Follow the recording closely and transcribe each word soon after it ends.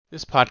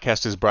This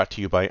podcast is brought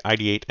to you by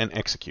Ideate and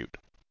Execute.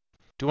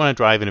 Do you want to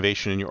drive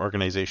innovation in your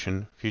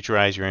organization,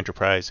 futurize your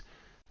enterprise,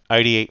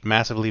 ideate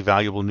massively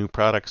valuable new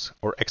products,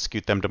 or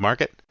execute them to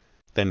market?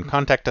 Then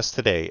contact us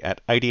today at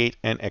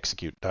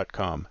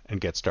ideateandexecute.com and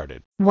get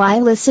started. Why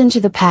listen to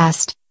the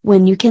past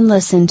when you can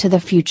listen to the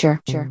future?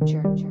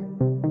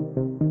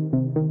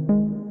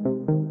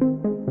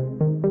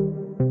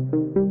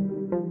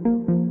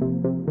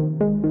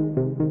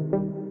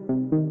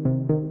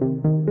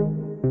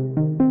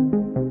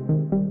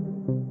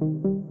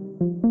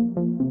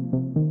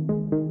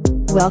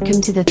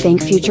 Welcome to the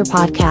Think Future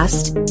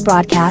podcast,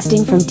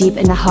 broadcasting from deep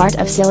in the heart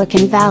of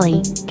Silicon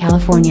Valley,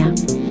 California.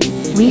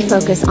 We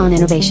focus on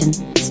innovation,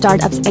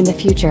 startups, and the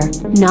future,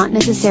 not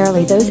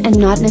necessarily those and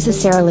not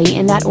necessarily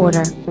in that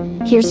order.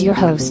 Here's your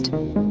host.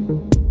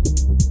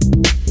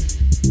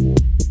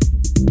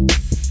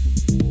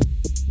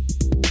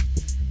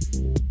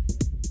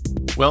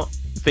 Well,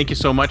 thank you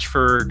so much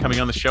for coming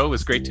on the show. It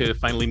was great to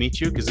finally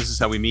meet you because this is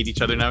how we meet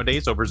each other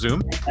nowadays, over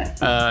Zoom.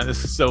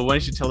 So why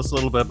don't you tell us a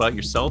little bit about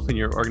yourself and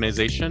your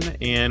organization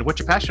and what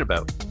you're passionate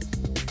about?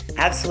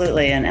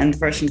 Absolutely. And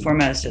first and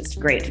foremost, it's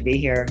great to be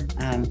here.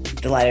 I'm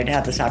delighted to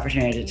have this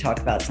opportunity to talk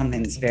about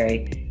something that's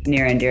very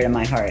near and dear to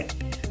my heart.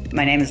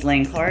 My name is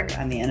Lanie Clark.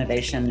 I'm the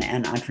Innovation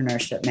and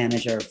Entrepreneurship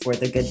Manager for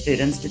the Good Food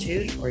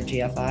Institute, or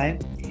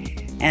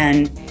GFI.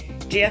 And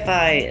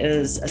GFI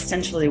is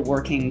essentially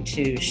working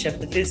to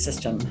shift the food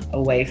system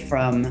away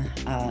from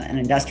an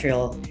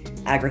industrial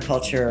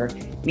agriculture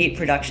meat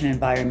production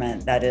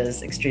environment that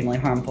is extremely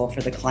harmful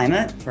for the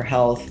climate, for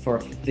health,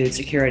 for food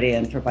security,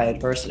 and for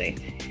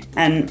biodiversity.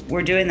 And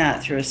we're doing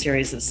that through a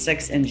series of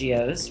 6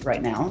 NGOs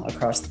right now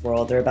across the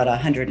world. There are about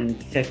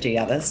 150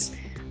 of us.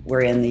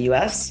 We're in the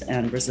US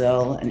and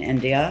Brazil and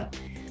India,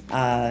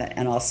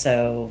 and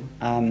also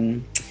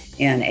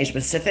in Asia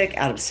Pacific,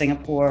 out of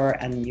Singapore,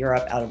 and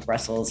Europe, out of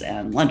Brussels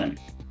and London.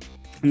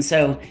 And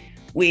so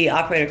we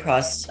operate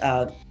across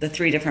the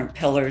 3 different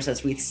pillars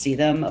as we see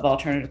them of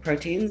alternative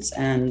proteins,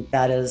 and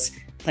that is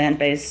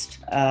plant-based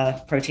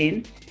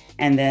protein,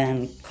 and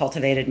then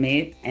cultivated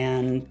meat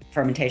and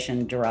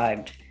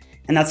fermentation-derived.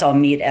 And that's all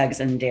meat, eggs,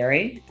 and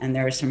dairy. And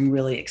there are some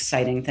really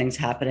exciting things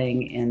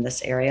happening in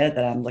this area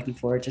that I'm looking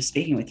forward to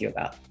speaking with you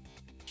about.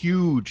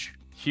 Huge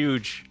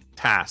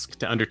task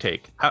to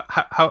undertake.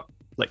 How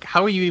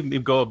do you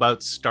even go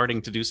about starting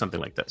to do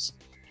something like this?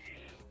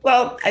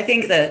 Well, I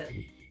think that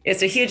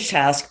it's a huge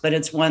task, but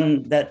it's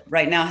one that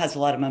right now has a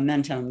lot of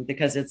momentum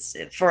because it's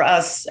for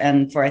us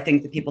and for, I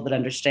think, the people that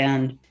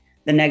understand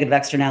the negative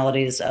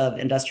externalities of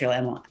industrial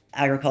animal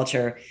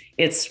agriculture.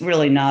 It's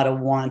really not a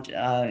want,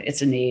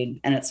 it's a need,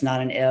 and it's not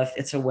an if,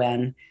 it's a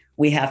when.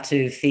 We have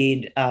to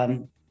feed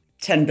 10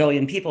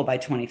 billion people by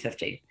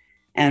 2050.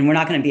 And we're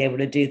not going to be able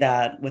to do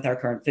that with our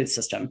current food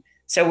system.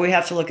 So we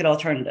have to look at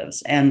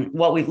alternatives. And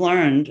what we've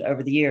learned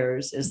over the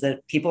years is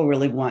that people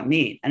really want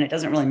meat. And it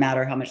doesn't really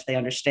matter how much they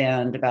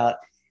understand about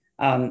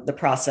the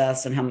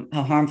process and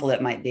how harmful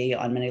it might be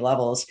on many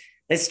levels.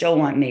 They still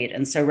want meat.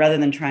 And so rather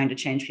than trying to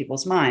change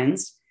people's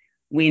minds,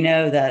 we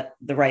know that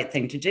the right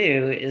thing to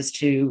do is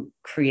to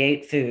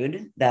create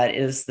food that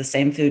is the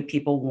same food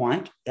people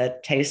want,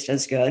 that tastes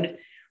as good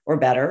or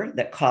better,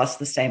 that costs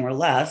the same or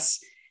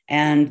less,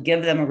 and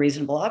give them a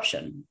reasonable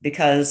option.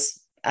 Because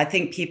I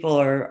think people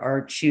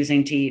are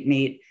choosing to eat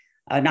meat,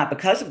 not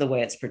because of the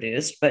way it's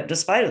produced, but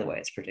despite of the way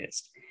it's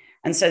produced.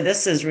 And so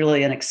this is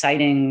really an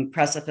exciting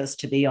precipice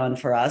to be on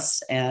for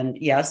us. And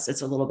yes,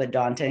 it's a little bit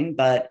daunting,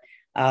 but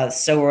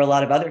so are a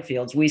lot of other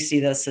fields. We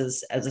see this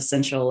as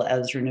essential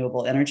as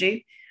renewable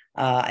energy.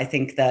 I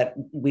think that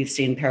we've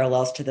seen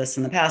parallels to this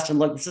in the past. And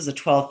look, this is a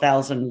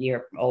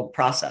 12,000-year-old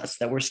process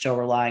that we're still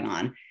relying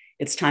on.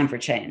 It's time for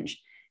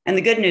change. And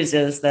the good news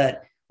is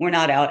that we're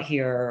not out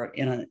here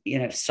in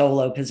a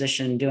solo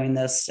position doing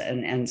this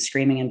and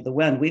screaming into the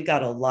wind. We've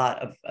got a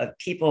lot of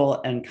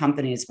people and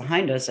companies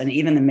behind us, and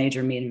even the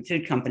major meat and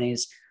food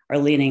companies are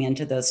leaning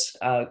into this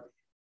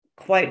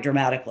quite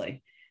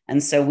dramatically.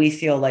 And so we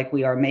feel like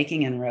we are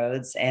making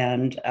inroads,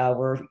 and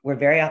we're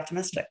very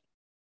optimistic.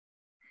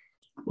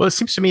 Well, it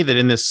seems to me that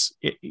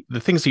the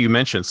things that you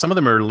mentioned, some of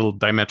them are a little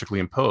diametrically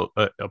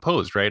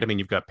opposed, right? I mean,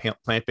 you've got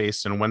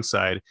plant-based on one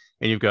side,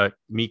 and you've got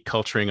meat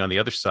culturing on the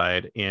other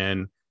side.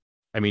 And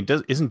I mean,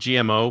 isn't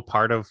GMO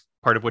part of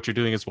what you're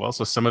doing as well?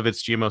 So some of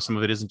it's GMO, some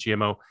of it isn't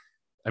GMO.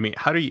 I mean,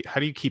 how do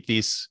you keep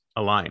these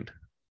aligned?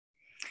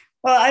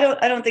 Well,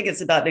 I don't think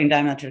it's about being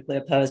diametrically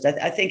opposed.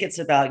 I think it's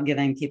about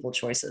giving people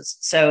choices.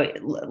 So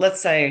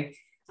let's say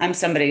I'm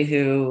somebody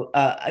who,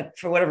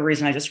 for whatever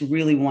reason, I just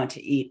really want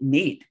to eat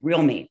meat,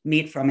 real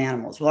meat from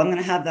animals. Well, I'm going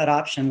to have that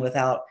option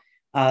without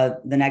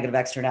the negative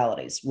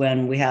externalities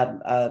when we have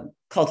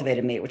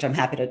cultivated meat, which I'm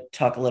happy to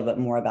talk a little bit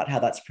more about how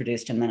that's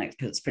produced in a minute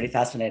because it's pretty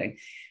fascinating.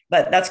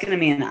 But that's going to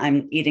mean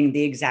I'm eating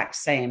the exact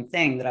same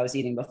thing that I was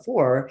eating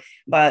before.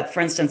 But for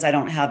instance, I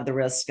don't have the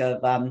risk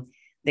of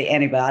the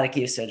antibiotic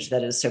usage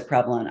that is so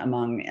prevalent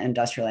among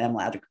industrial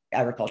animal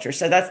agriculture.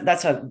 So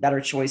that's a better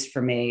choice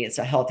for me. It's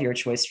a healthier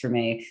choice for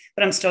me,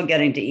 but I'm still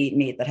getting to eat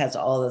meat that has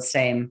all the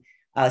same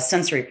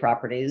sensory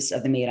properties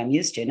of the meat I'm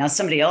used to. Now,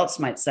 somebody else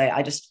might say,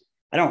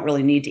 I don't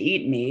really need to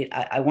eat meat.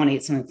 I want to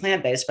eat something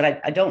plant-based,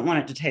 but I don't want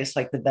it to taste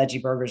like the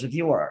veggie burgers of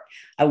yore.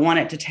 I want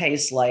it to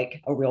taste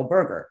like a real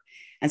burger.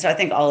 And so I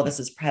think all of us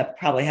has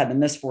probably had the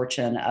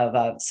misfortune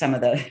of some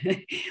of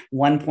the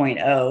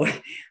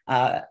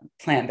 1.0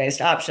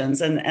 plant-based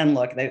options. And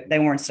look, they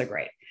weren't so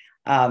great.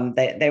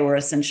 They were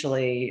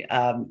essentially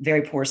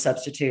very poor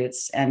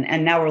substitutes.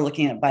 And now we're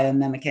looking at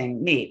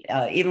biomimicking meat,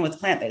 even with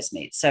plant-based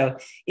meat. So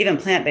even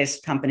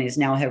plant-based companies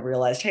now have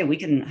realized, hey, we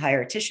can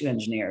hire tissue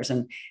engineers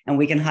and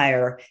we can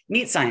hire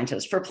meat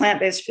scientists for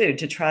plant-based food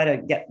to try to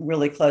get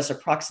really close,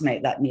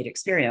 approximate that meat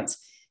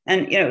experience.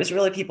 And, it was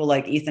really people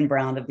like Ethan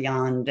Brown of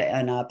Beyond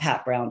and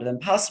Pat Brown of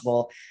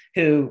Impossible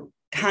who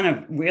kind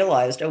of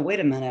realized, oh,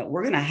 wait a minute,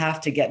 we're going to have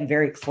to get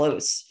very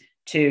close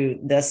to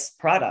this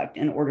product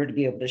in order to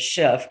be able to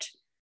shift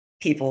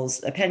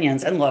people's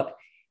opinions. And look,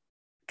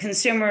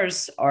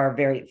 consumers are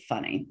very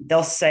funny.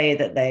 They'll say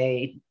that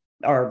they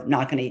are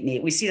not going to eat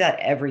meat. We see that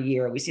every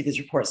year. We see these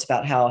reports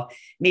about how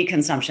meat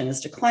consumption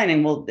is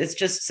declining. Well, it's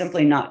just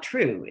simply not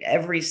true.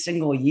 Every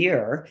single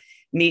year,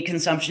 meat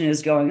consumption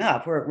is going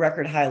up. We're at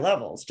record high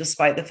levels,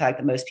 despite the fact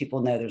that most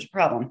people know there's a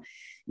problem.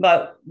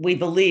 But we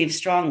believe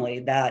strongly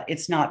that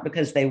it's not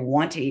because they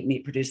want to eat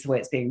meat produced the way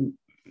it's being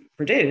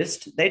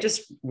produced. They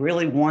just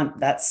really want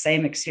that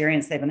same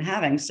experience they've been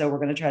having. So we're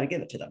going to try to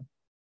give it to them.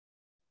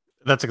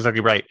 That's exactly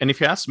right. And if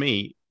you ask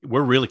me,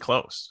 we're really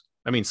close.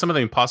 I mean, some of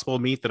the Impossible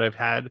meat that I've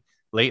had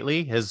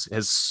lately has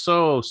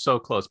so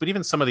close. But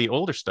even some of the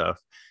older stuff,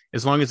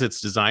 as long as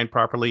it's designed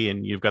properly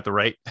and you've got the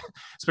right,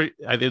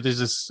 there's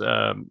this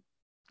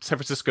San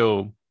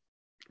Francisco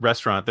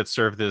restaurant that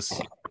served this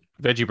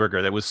veggie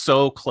burger that was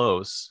so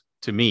close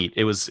to meat.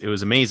 It was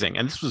amazing.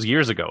 And this was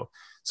years ago.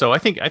 So I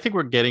think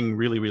we're getting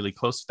really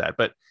close to that.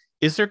 But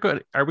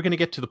are we going to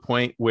get to the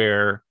point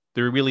where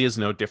there really is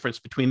no difference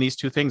between these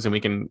two things, and we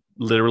can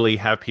literally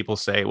have people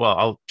say, well,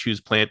 I'll choose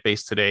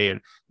plant-based today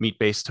and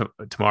meat-based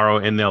tomorrow,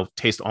 and they'll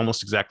taste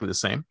almost exactly the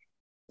same?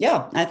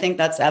 Yeah, I think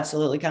that's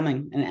absolutely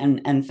coming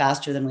and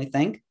faster than we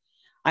think.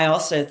 I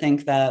also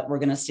think that we're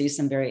going to see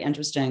some very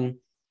interesting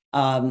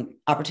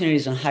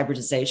opportunities in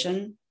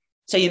hybridization.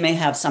 So you may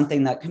have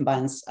something that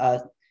combines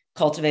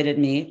cultivated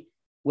meat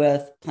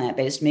with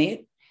plant-based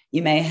meat.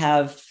 You may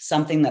have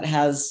something that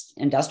has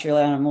industrial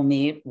animal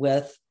meat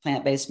with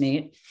plant-based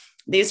meat.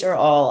 These are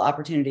all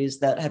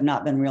opportunities that have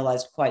not been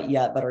realized quite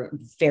yet, but are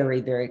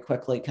very, very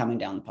quickly coming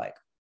down the pike.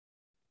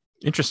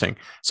 Interesting.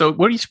 So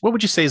what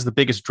would you say is the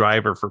biggest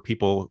driver for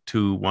people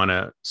to want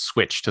to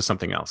switch to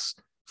something else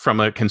from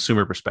a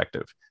consumer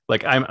perspective?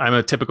 Like I'm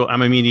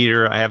a meat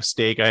eater. I have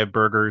steak, I have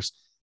burgers.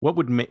 What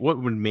would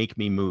make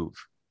me move?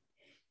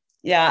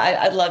 Yeah,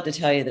 I'd love to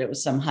tell you that it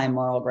was some high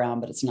moral ground,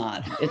 but it's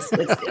not.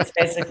 It's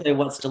basically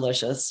what's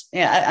delicious.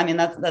 Yeah, I mean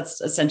that's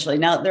essentially.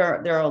 Now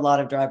there are a lot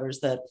of drivers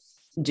that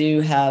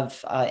do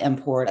have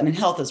import. I mean,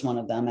 health is one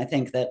of them. I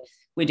think that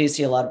we do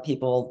see a lot of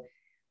people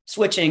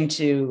switching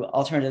to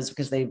alternatives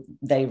because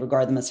they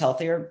regard them as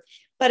healthier.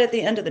 But at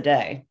the end of the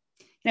day,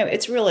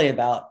 it's really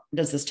about,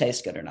 does this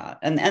taste good or not?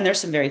 And there's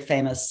some very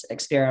famous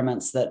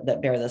experiments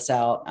that bear this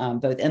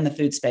out, both in the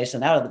food space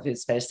and out of the food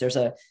space. There's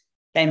a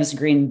famous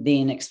green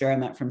bean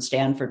experiment from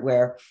Stanford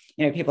where,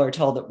 people are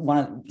told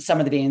that some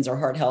of the beans are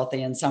heart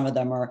healthy and some of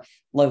them are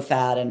low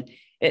fat. And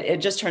it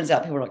just turns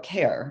out people don't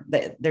care.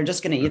 They're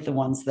just going to eat the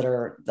ones that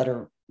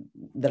are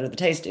the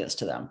tastiest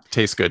to them.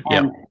 Tastes good.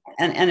 Yeah.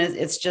 And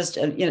it's just,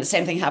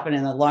 same thing happened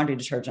in the laundry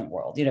detergent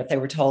world. If they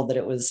were told that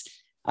it was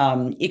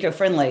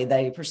eco-friendly,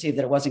 they perceived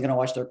that it wasn't going to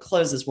wash their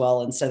clothes as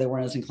well. And so they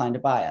weren't as inclined to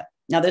buy it.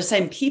 Now, those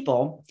same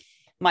people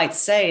might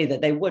say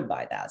that they would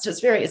buy that. So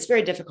it's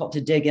very difficult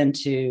to dig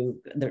into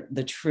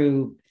the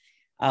true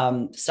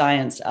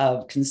science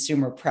of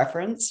consumer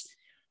preference.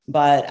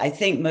 But I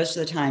think most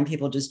of the time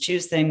people just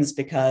choose things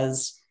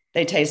because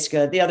they taste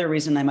good. The other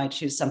reason they might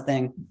choose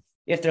something,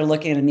 if they're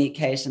looking at a meat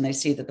case and they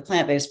see that the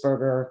plant-based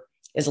burger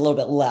is a little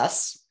bit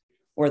less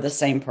or the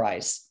same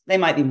price, they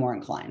might be more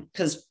inclined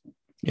because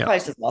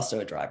price is also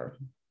a driver.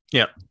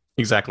 Yeah,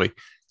 exactly.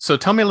 So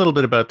tell me a little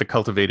bit about the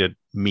cultivated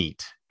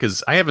meat,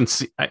 because I haven't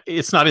seen,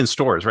 it's not in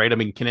stores, right? I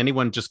mean, can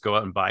anyone just go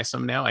out and buy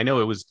some now? I know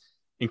it was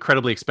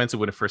incredibly expensive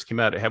when it first came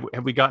out. Have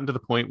we gotten to the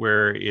point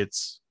where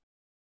it's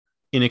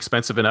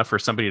inexpensive enough for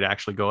somebody to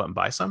actually go out and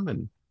buy some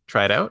and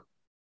try it out?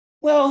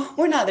 Well,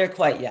 we're not there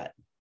quite yet,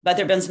 but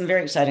there have been some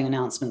very exciting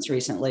announcements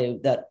recently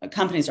that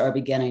companies are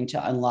beginning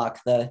to unlock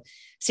the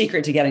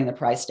secret to getting the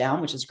price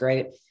down, which is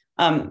great.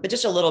 But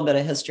just a little bit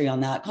of history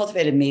on that.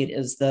 Cultivated meat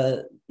is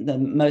the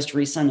most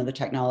recent of the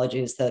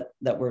technologies that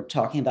we're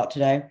talking about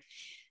today.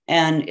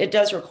 And it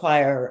does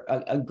require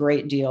a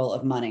great deal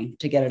of money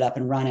to get it up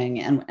and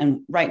running.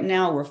 And right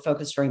now we're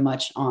focused very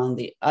much on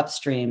the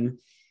upstream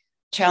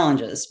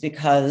challenges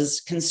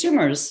because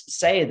consumers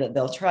say that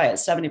they'll try it.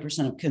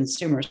 70% of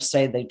consumers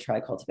say they'd try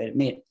cultivated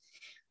meat.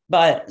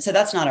 But so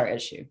that's not our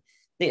issue.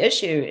 The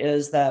issue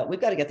is that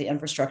we've got to get the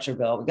infrastructure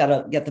built. We've got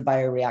to get the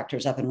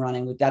bioreactors up and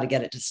running. We've got to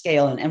get it to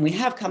scale. And we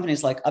have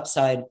companies like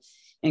Upside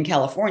in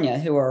California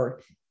who are,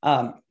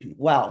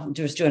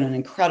 just doing an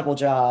incredible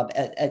job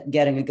at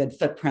getting a good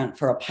footprint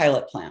for a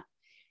pilot plant.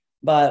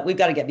 but we've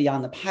got to get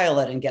beyond the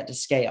pilot and get to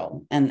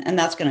scale. And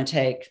that's going to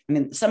take, I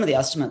mean, some of the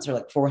estimates are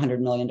like $400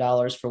 million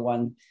for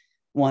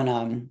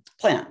one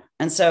plant.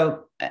 And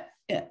so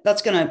we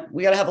got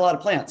to have a lot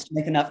of plants to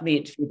make enough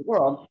meat to feed the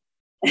world.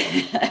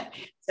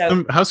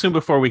 So how soon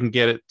before we can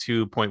get it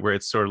to a point where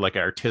it's sort of like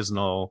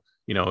artisanal,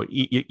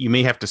 you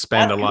may have to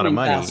spend a lot of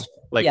money. Faster.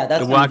 Like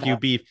the Wagyu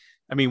beef.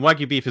 I mean,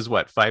 Wagyu beef is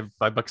what,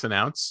 $5 an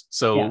ounce.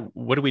 So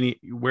what do we need?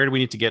 Where do we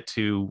need to get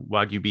to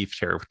Wagyu beef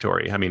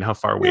territory? I mean, how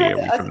far away are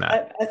we from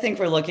that? I think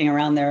we're looking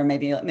around there.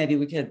 Maybe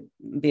we could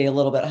be a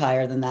little bit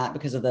higher than that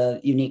because of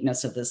the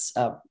uniqueness of this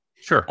of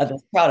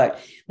this product.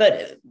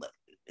 But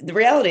the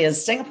reality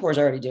is Singapore is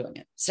already doing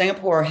it.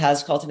 Singapore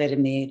has cultivated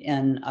meat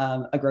in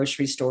a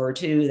grocery store or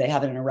two. They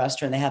have it in a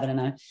restaurant. They have it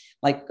in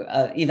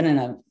even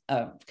in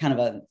a kind of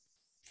a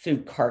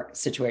food cart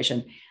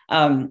situation.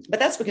 But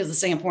that's because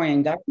the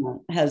Singaporean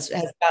government has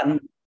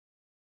gotten.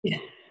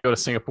 Go to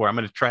Singapore. I'm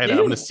going to try it out. I'm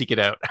going to seek it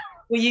out.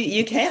 Well,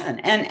 you can,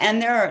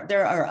 and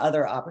there are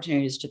other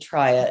opportunities to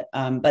try it.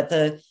 But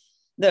the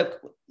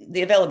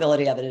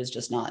availability of it is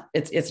just not.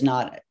 It's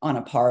not on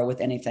a par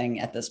with anything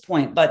at this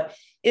point. But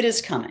it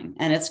is coming,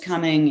 and it's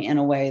coming in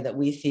a way that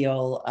we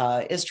feel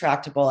is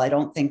tractable. I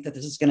don't think that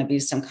this is going to be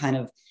some kind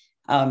of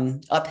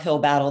uphill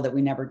battle that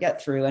we never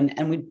get through.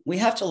 And we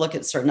have to look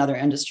at certain other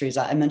industries.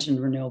 I mentioned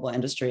renewable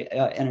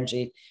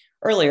energy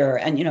earlier,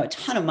 and a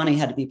ton of money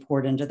had to be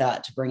poured into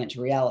that to bring it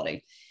to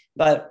reality.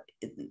 But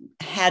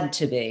had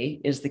to be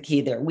is the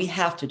key there. We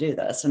have to do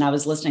this. And I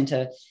was listening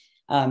to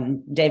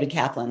David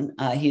Kaplan.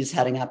 He's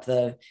heading up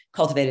the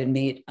cultivated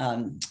meat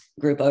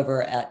group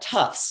over at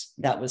Tufts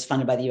that was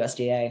funded by the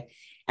USDA.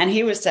 And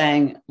he was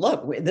saying,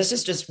 look, this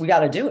is just, we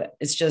got to do it.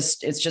 It's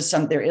just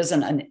there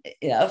isn't an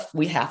if,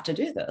 we have to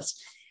do this.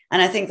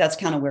 And I think that's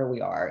kind of where we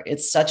are.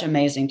 It's such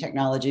amazing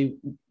technology.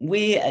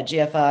 We at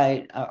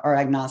GFI are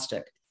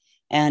agnostic.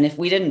 And if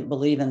we didn't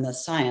believe in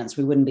this science,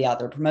 we wouldn't be out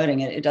there promoting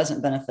it. It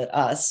doesn't benefit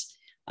us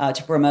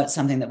to promote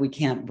something that we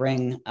can't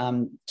bring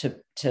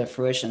to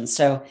fruition.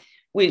 So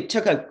we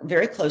took a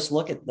very close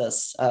look at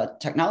this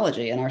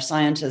technology, and our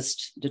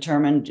scientists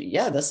determined,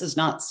 this is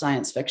not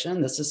science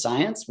fiction. This is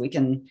science. We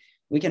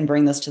can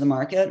bring this to the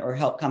market or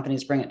help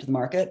companies bring it to the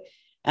market.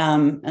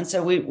 And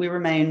so we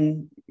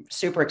remain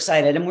super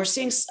excited. And we're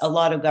seeing a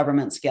lot of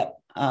governments get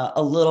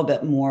a little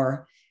bit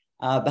more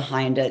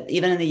behind it.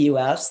 Even in the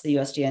US, the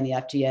USDA and the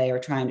FDA are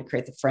trying to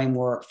create the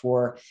framework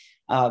for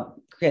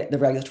create the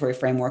regulatory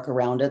framework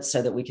around it so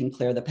that we can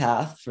clear the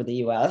path for the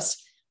US.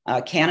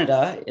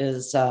 Canada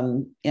is,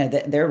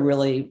 they're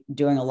really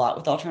doing a lot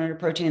with alternative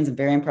proteins. I'm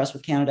very impressed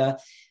with Canada.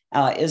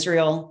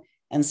 Israel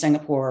and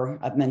Singapore,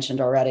 I've mentioned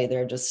already,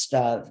 they're just,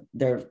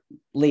 they're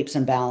leaps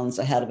and bounds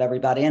ahead of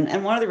everybody.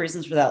 And one of the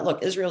reasons for that,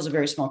 look, Israel is a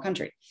very small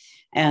country.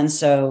 And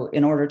so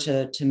in order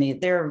to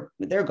meet their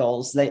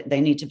goals,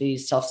 they need to be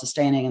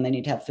self-sustaining and they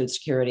need to have food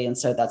security. And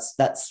so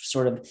that's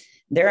sort of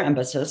their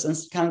emphasis. And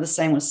it's kind of the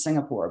same with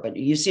Singapore. But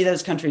you see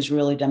those countries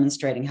really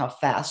demonstrating how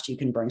fast you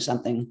can bring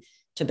something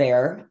to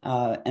bear.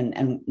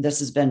 And this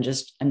has been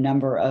just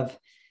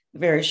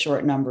very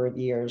short number of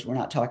years. We're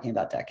not talking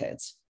about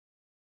decades.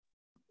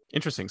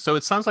 Interesting. So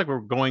it sounds like we're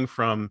going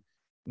from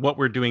what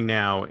we're doing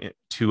now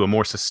to a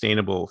more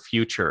sustainable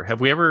future. Have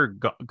we ever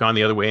gone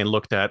the other way and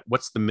looked at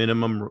what's the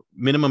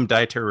minimum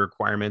dietary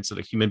requirements that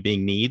a human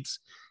being needs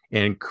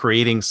and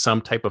creating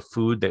some type of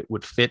food that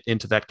would fit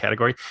into that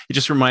category? It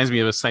just reminds me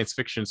of a science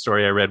fiction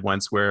story I read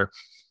once where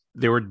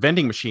there were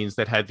vending machines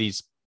that had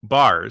these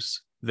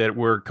bars that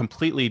were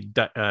completely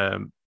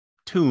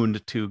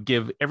tuned to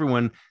give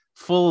everyone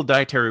full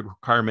dietary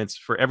requirements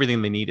for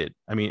everything they needed.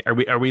 I mean,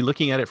 are we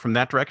looking at it from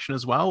that direction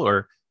as well,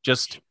 or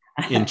just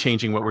in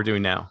changing what we're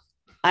doing now?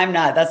 I'm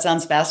not. That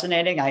sounds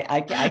fascinating.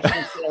 I can't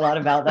say a lot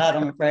about that,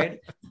 I'm afraid.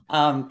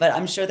 But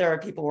I'm sure there are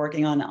people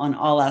working on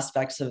all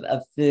aspects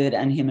of food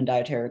and human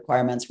dietary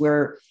requirements.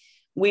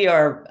 We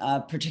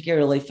are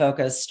particularly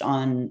focused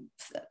on,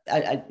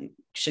 I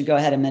should go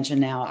ahead and mention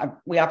now,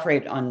 we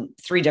operate on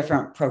 3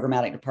 different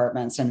programmatic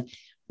departments, and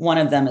one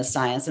of them is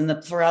science, and the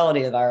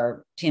plurality of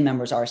our team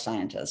members are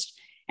scientists.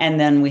 And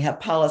then we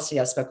have policy.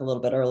 I spoke a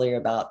little bit earlier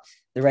about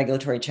the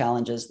regulatory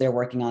challenges. They're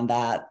working on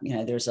that.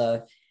 There's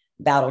a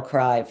battle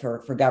cry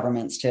for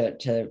governments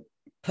to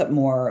put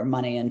more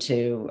money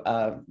into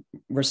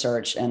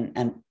research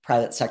and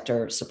private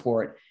sector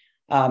support.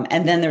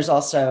 And then there's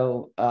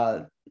also,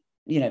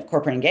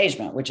 corporate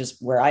engagement, which is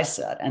where I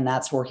sit. And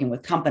that's working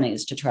with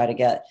companies to try to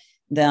get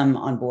them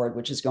on board,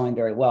 which is going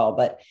very well.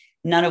 But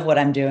none of what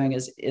I'm doing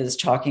is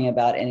talking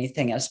about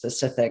anything as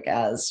specific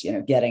as,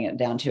 getting it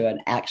down to an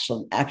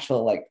actual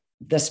like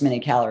this many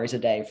calories a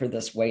day for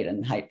this weight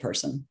and height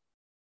person.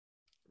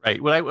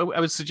 Right. Well, I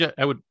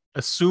would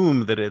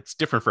assume that it's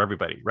different for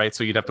everybody, right?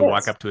 So you'd have to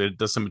walk up to it,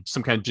 does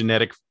some kind of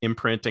genetic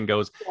imprint and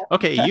goes,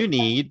 okay, you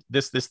need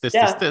this,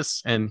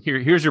 and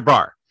here's your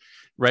bar.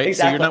 Right.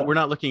 Exactly. So we're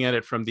not looking at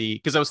it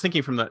because I was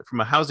thinking from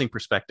a housing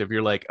perspective,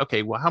 you're like,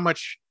 okay, well, how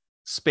much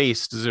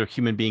space does a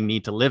human being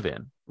need to live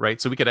in? Right.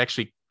 So we could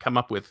actually come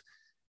up with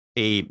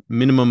a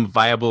minimum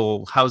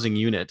viable housing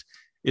unit.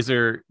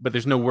 But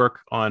there's no work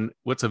on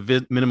what's a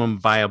minimum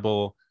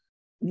viable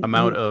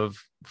amount of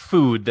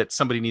food that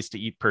somebody needs to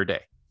eat per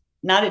day?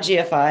 Not at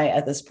GFI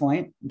at this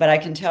point, but I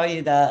can tell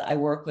you that I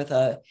work with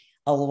a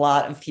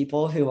lot of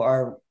people who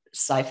are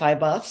sci-fi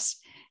buffs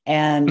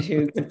and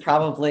who could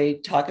probably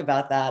talk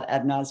about that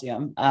ad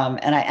nauseum.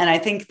 And I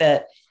think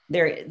that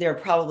there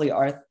probably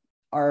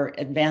are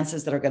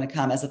advances that are going to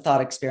come as a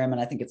thought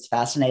experiment. I think it's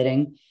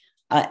fascinating.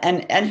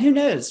 And who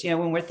knows,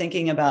 when we're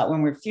thinking about,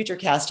 when we're future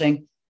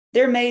casting,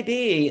 there may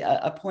be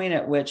a point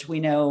at which we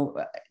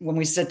know when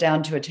we sit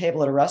down to a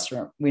table at a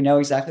restaurant, we know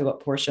exactly what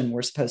portion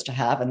we're supposed to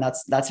have. And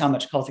that's how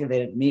much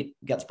cultivated meat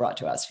gets brought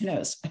to us. Who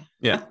knows?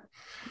 Yeah.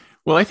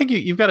 Well, I think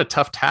you've got a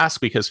tough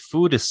task because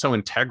food is so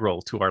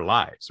integral to our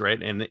lives,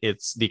 right? And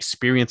it's the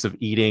experience of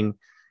eating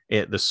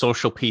it, the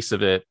social piece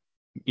of it,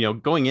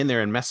 going in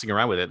there and messing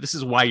around with it. This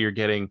is why you're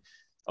getting,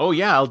 oh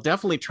yeah, I'll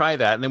definitely try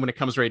that. And then when it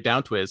comes right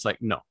down to it, it's like,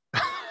 no.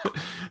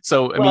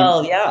 So,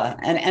 Yeah.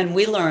 And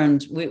we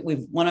learned,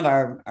 we've one of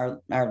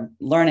our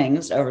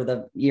learnings over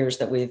the years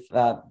that we've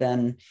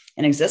been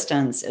in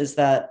existence is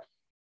that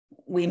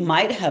we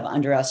might have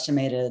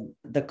underestimated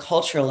the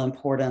cultural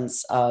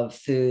importance of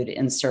food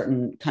in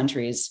certain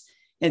countries.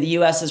 The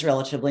US is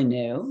relatively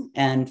new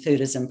and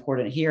food is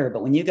important here,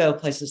 but when you go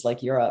places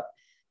like Europe,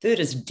 food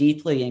is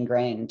deeply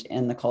ingrained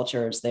in the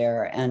cultures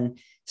there. And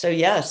so,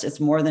 yes, it's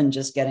more than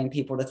just getting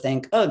people to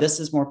think, oh, this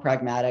is more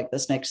pragmatic.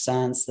 This makes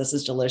sense. This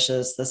is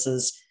delicious. This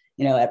is,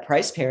 at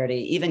price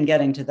parity. Even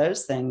getting to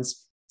those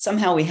things,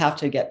 somehow we have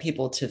to get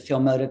people to feel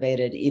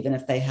motivated, even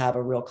if they have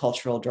a real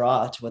cultural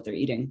draw to what they're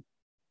eating.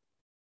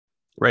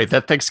 Right.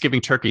 That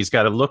Thanksgiving turkey's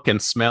got to look and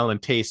smell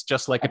and taste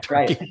just like That's a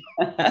turkey.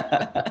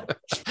 Right.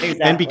 Exactly.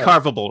 And be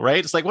carvable,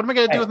 right? It's like, what am I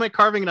going to do with my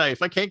carving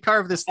knife? I can't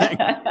carve this thing.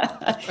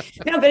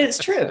 No, but it's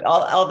true.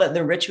 All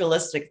the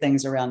ritualistic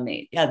things around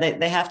meat. Yeah,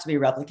 they have to be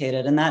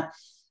replicated. And that,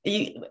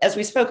 as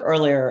we spoke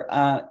earlier,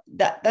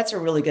 that's a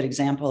really good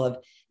example of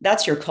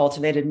that's your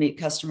cultivated meat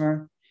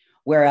customer,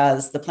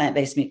 whereas the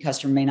plant-based meat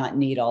customer may not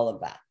need all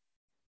of that.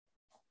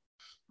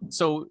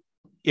 So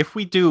if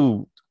we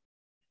do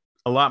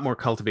a lot more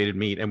cultivated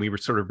meat and we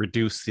would sort of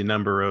reduce the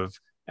number of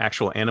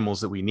actual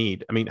animals that we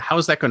need, I mean, how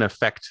is that going to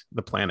affect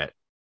the planet?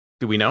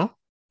 Do we know?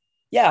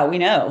 Yeah, we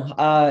know.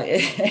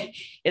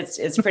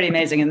 It's pretty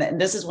amazing.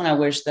 And this is when I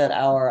wish that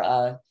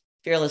our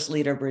fearless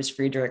leader, Bruce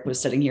Friedrich, was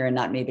sitting here and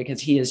not me,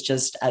 because he is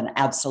just an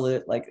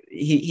absolute, like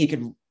he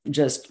could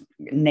just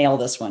nail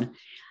this one.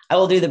 I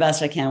will do the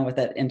best I can with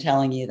it in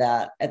telling you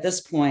that at this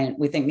point,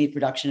 we think meat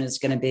production is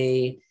going to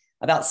be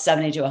about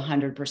 70 to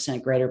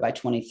 100% greater by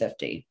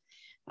 2050.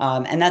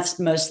 And that's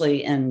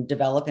mostly in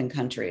developing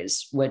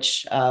countries,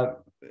 which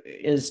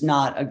is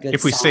not a good.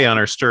 If we stay on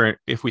our current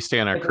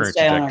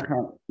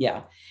trajectory.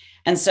 Yeah.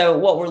 And so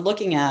what we're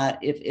looking at,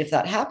 if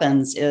that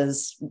happens,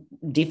 is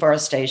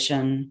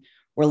deforestation.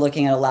 We're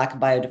looking at a lack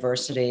of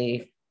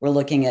biodiversity. We're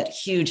looking at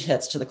huge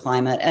hits to the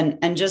climate,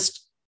 and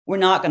just we're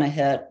not going to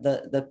hit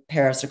the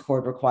Paris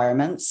Accord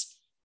requirements.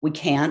 We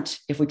can't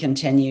if we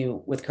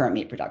continue with current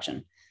meat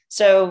production.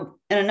 So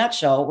in a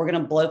nutshell, we're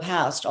going to blow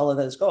past all of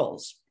those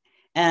goals.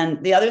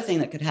 And the other thing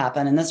that could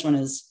happen, and this one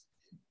is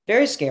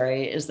very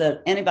scary, is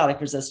that antibiotic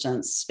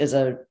resistance is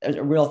a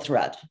real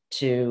threat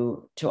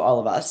to all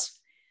of us.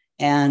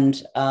 And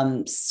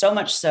so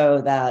much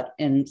so that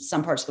in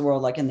some parts of the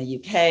world, like in the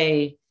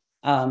UK,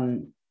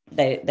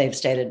 they've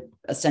stated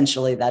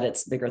essentially that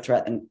it's a bigger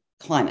threat than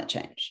climate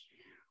change.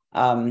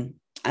 And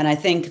I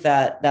think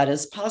that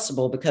is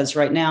possible because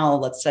right now,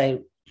 let's say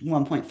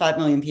 1.5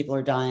 million people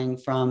are dying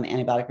from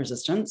antibiotic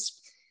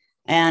resistance.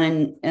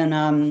 And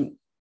in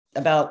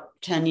about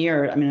 10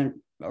 years,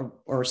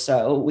 or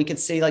so, we could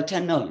see like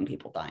 10 million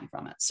people dying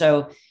from it.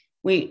 So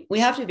we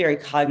have to be very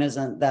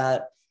cognizant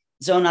that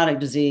zoonotic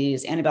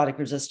disease, antibiotic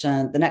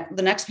resistant,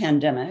 the next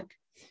pandemic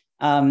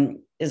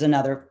is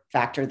another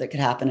factor that could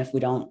happen if we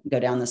don't go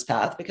down this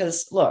path.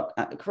 Because look,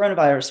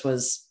 coronavirus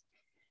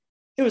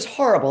was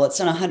horrible. It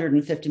sent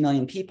 150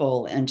 million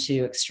people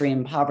into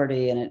extreme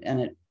poverty,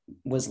 and it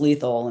was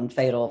lethal and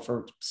fatal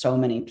for so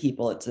many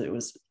people. It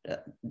was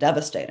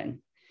devastating.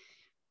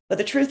 But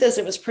the truth is,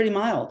 it was pretty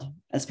mild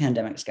as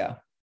pandemics go.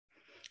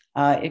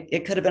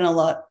 It could have been a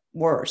lot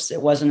worse.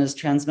 It wasn't as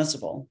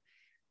transmissible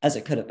as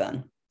it could have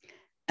been.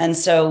 And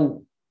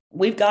so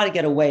we've got to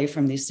get away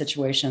from these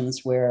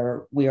situations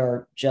where we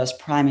are just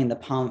priming the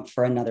pump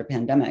for another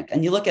pandemic.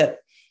 And you look at,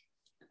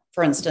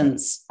 for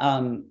instance,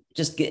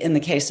 just in the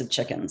case of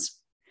chickens.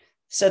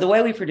 So the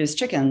way we produce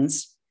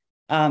chickens,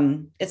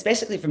 it's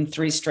basically from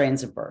 3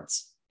 strains of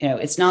birds.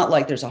 It's not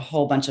like there's a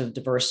whole bunch of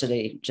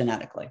diversity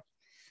genetically.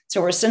 So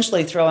we're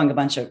essentially throwing a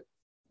bunch of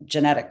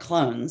genetic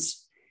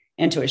clones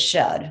into a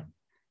shed,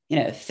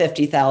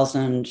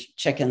 50,000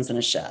 chickens in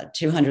a shed,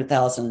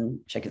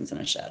 200,000 chickens in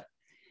a shed.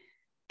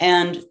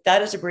 And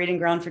that is a breeding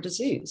ground for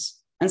disease.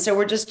 And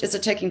so it's a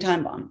ticking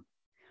time bomb.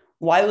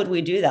 Why would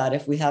we do that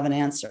if we have an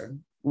answer?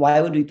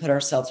 Why would we put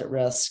ourselves at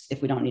risk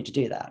if we don't need to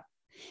do that?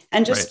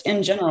 And just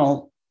in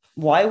general,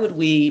 why would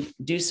we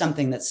do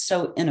something that's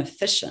so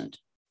inefficient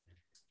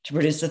to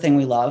produce the thing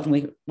we love?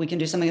 And we can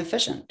do something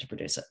efficient to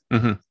produce it.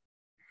 Mm-hmm.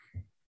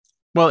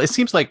 Well, it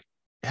seems like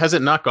has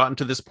it not gotten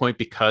to this point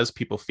because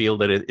people feel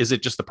that is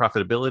it just the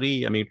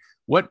profitability? I mean,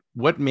 what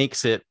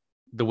makes it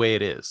the way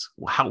it is?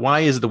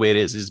 Why is it the way it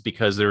is? Is it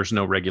because there's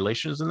no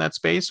regulations in that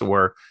space,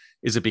 or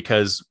is it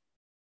because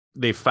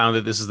they found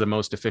that this is the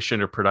most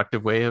efficient or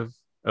productive way of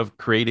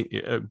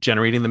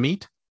generating the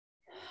meat?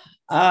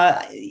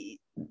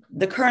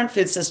 The current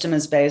food system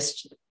is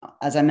based,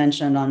 as I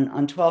mentioned,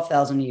 on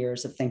 12,000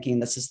 years of thinking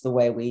this is the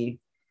way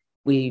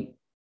we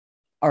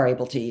are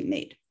able to eat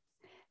meat.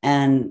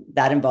 And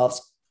that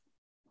involves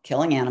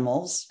killing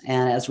animals.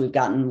 And as we've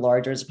gotten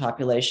larger as a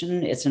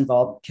population, it's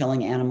involved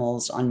killing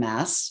animals en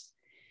masse.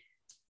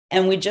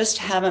 And we just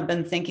haven't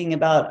been thinking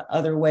about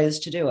other ways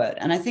to do it.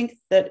 And I think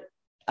that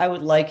I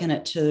would liken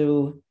it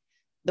to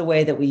the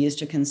way that we used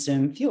to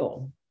consume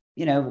fuel.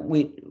 You know,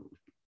 we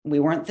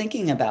weren't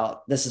thinking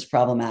about this is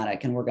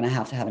problematic and we're going to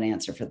have an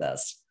answer for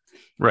this.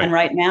 Right. And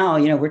right now,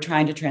 you know, we're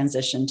trying to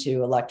transition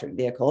to electric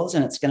vehicles,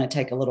 and it's going to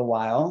take a little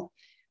while.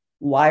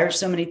 Why are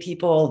so many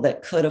people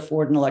that could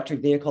afford an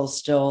electric vehicle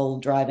still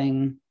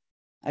driving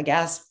a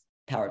gas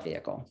powered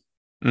vehicle?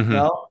 Mm-hmm.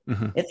 Well,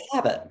 Mm-hmm. it's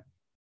habit.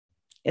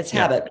 It's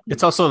habit.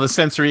 It's also the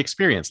sensory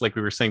experience, like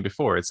we were saying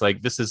before. It's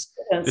like this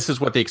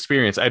is what they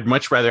experience. I'd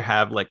much rather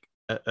have like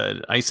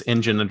an ICE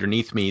engine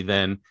underneath me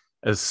than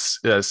a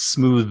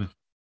smooth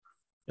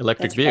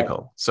electric vehicle.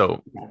 Right.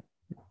 So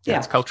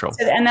it's cultural.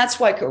 And that's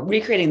why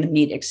recreating the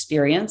meat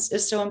experience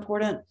is so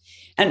important.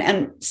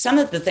 And some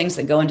of the things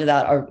that go into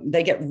that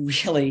they get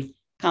really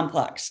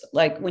complex.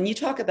 Like when you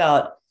talk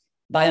about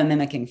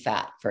biomimicking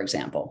fat, for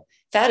example,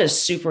 fat is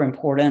super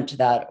important to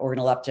that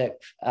organoleptic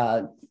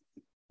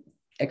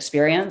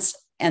experience.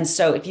 And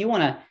so if you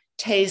want to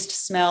taste,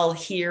 smell,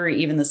 hear,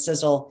 even the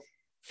sizzle,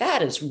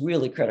 fat is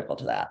really critical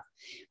to that.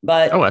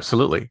 But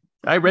absolutely.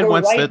 I read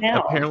once that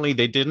apparently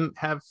they didn't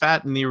have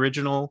fat in the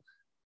original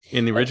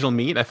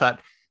meat. I thought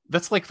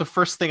that's like the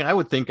first thing I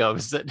would think of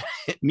is that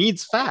it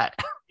needs fat.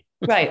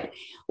 Right.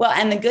 Well,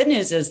 and the good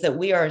news is that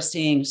we are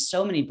seeing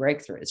so many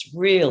breakthroughs,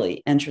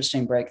 really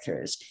interesting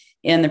breakthroughs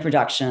in the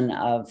production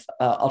of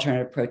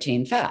alternative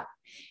protein fat.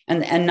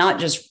 And not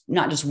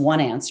just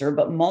one answer,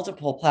 but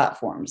multiple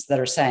platforms that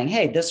are saying,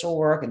 hey, this will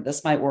work and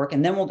this might work.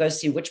 And then we'll go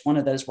see which one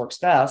of those works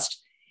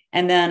best.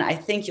 And then I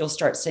think you'll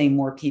start seeing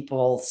more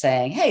people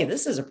saying, hey,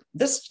 this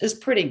is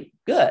pretty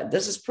good.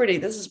 This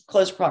is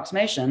close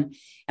approximation.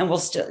 And we'll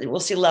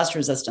see less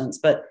resistance.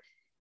 But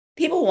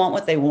people want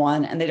what they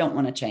want and they don't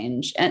want to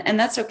change. And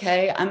that's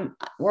okay.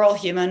 We're all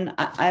human.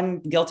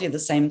 I'm guilty of the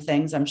same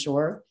things, I'm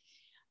sure.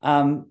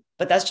 But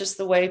that's just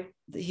the way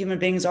the human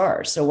beings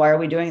are. So why are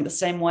we doing it the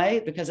same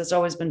way? Because it's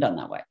always been done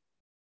that way.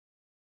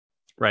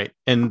 Right.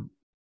 And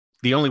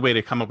the only way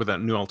to come up with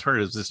new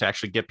alternatives is to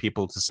actually get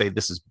people to say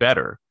this is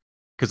better.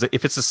 Because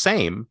if it's the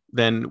same,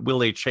 then will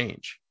they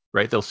change?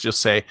 Right. They'll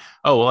just say,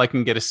 oh, well, I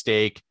can get a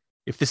steak.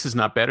 If this is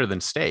not better than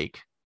steak,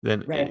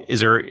 then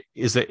right.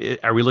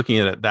 Are we looking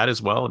at that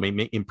as well? I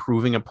mean,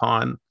 improving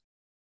upon?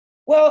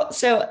 Well,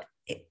 so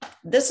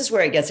this is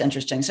where it gets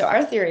interesting. So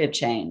our theory of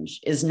change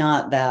is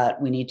not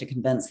that we need to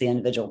convince the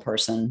individual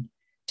person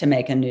to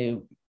make a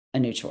new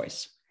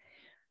choice.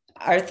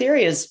 Our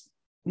theory is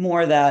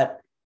more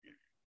that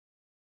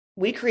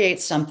we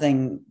create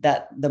something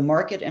that the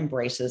market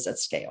embraces at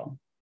scale,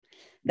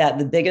 that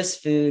the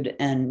biggest food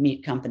and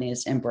meat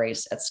companies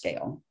embrace at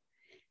scale.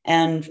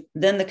 And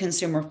then the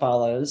consumer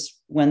follows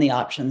when the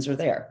options are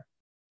there.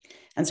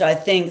 And so I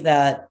think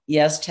that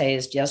yes,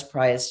 taste, yes,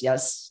 price,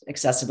 yes,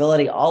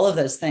 accessibility, all of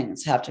those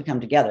things have to come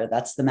together.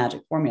 That's the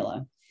magic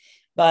formula.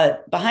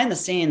 But behind the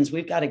scenes,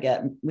 we've got to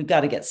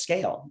get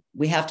scale.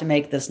 We have to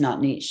make this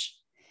not niche.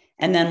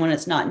 And then when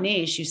it's not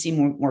niche, you see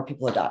more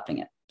people adopting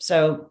it.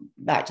 So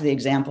back to the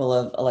example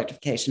of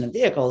electrification of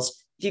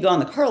vehicles, if you go on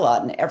the car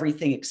lot and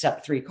everything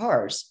except 3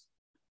 cars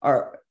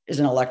is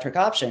an electric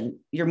option,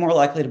 you're more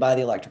likely to buy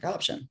the electric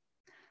option.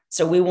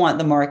 So we want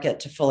the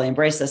market to fully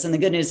embrace this. And the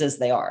good news is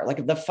they are.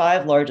 Like the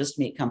 5 largest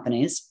meat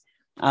companies.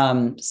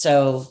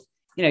 So,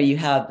 you know, you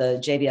have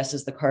the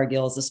JBSs, the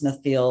Cargills, the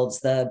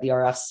Smithfields, the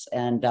BRFs,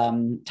 and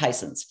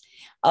Tysons.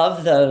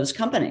 Of those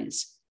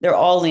companies, they're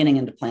all leaning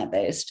into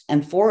plant-based,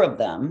 and 4 of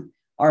them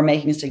are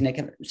making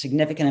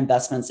significant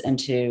investments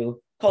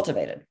into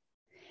cultivated.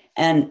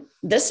 And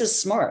this is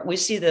smart. We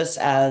see this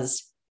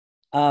as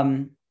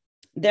them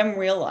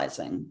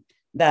realizing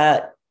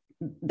that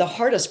the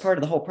hardest part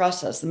of the whole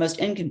process, the most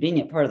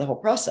inconvenient part of the whole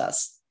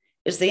process,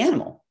 is the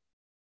animal.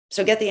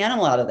 So get the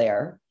animal out of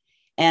there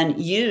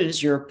and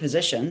use your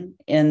position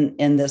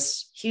in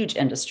this huge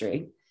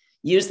industry.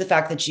 Use the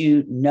fact that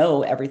you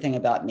know everything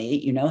about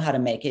meat, you know how to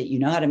make it, you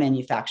know how to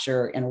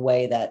manufacture in a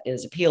way that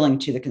is appealing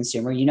to the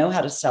consumer, you know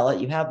how to sell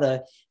it, you have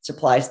the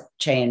supply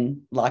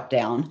chain locked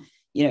down,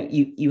 you know,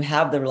 you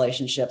have the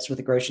relationships with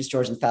the grocery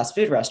stores and fast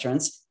food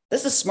restaurants.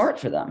 This is smart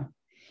for them.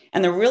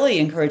 And the really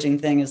encouraging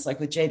thing is, like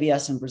with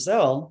JBS in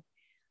Brazil,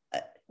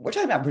 we're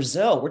talking about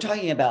Brazil. We're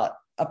talking about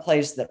a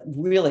place that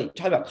really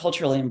talk about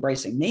culturally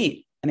embracing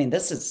meat. I mean,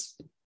 this is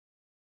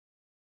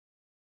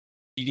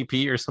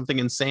GDP or something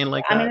insane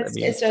like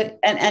that.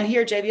 And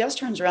here JBS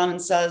turns around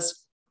and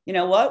says, you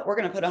know what, we're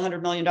going to put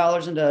 $100 million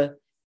into,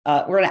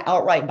 we're going to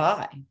outright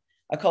buy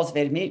a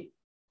cultivated meat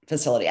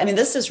facility. I mean,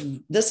 this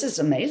is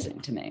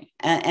amazing to me,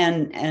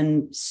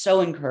 and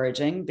so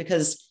encouraging,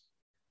 because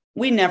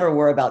we never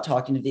were about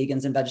talking to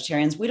vegans and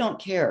vegetarians. We don't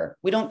care.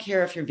 We don't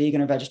care if you're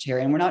vegan or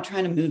vegetarian. We're not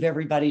trying to move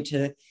everybody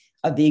to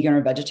a vegan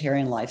or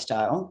vegetarian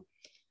lifestyle.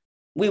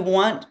 We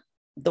want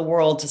the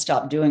world to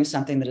stop doing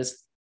something that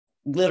is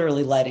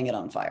literally lighting it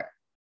on fire.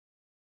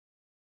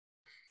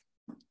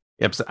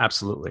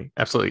 Absolutely.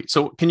 Absolutely.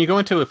 So can you go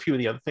into a few of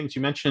the other things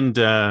you mentioned?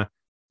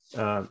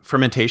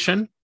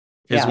 Fermentation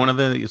is one of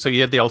the, so you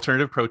had the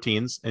alternative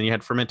proteins and you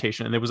had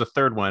fermentation, and there was a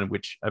third one,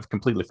 which I've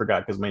completely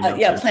forgot because my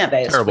notes are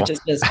plant-based, terrible. which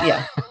is just,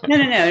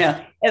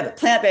 no.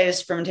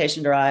 Plant-based,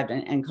 fermentation derived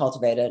and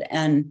cultivated.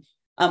 And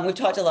we've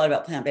talked a lot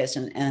about plant-based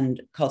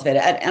and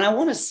cultivated. And I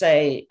want to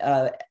say,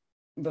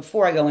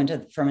 before I go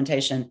into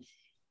fermentation,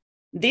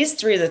 these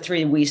three are the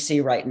three we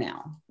see right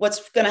now.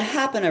 What's going to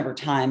happen over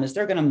time is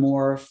they're going to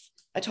morph.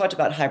 I talked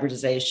about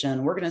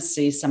hybridization. We're going to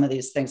see some of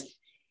these things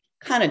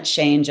kind of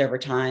change over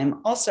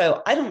time.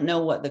 Also, I don't know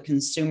what the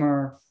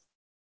consumer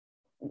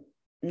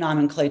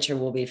nomenclature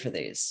will be for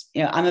these.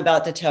 I'm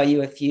about to tell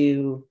you a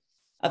few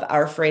of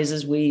our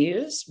phrases we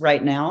use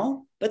right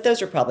now, but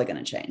those are probably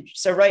going to change.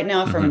 So right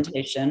now,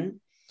 fermentation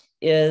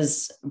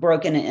is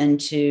broken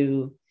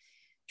into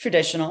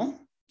traditional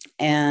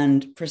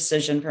and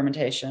precision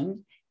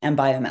fermentation and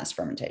biomass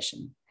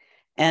fermentation.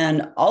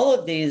 And all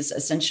of these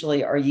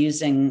essentially are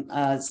using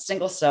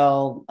single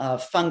cell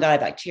fungi,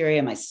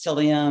 bacteria,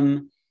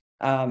 mycelium,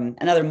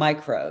 and other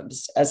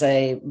microbes as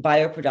a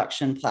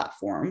bioproduction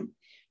platform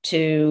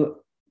to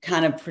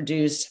kind of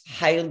produce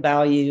high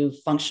value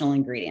functional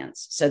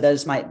ingredients. So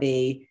those might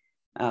be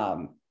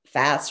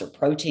fats or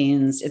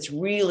proteins. It's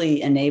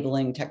really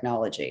enabling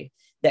technology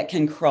that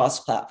can cross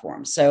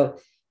platforms. So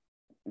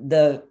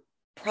the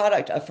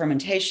product of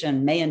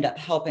fermentation may end up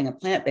helping a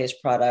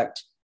plant-based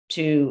product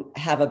to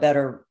have a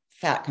better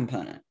fat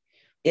component.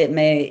 It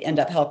may end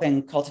up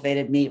helping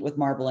cultivated meat with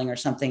marbling or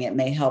something. It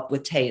may help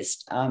with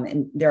taste.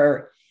 And there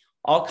are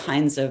all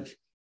kinds of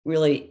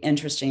really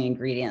interesting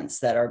ingredients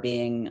that are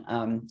being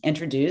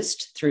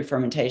introduced through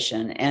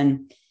fermentation.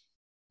 And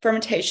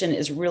fermentation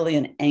is really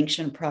an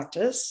ancient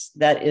practice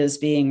that is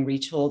being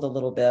retooled a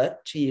little bit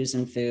to use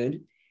in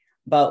food.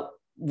 But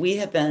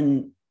we've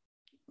been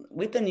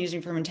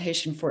using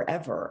fermentation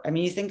forever. I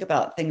mean, you think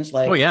about things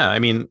like, oh yeah, I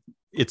mean,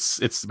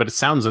 but it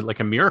sounds like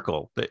a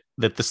miracle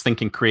that this thing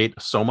can create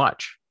so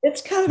much.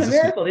 It's kind of a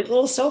miracle. These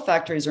little cell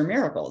factories are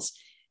miracles,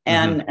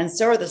 and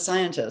so are the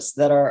scientists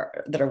that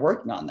are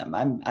working on them.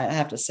 I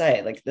have to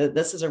say, like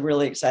this is a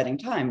really exciting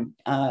time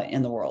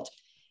in the world,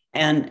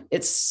 and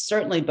it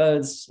certainly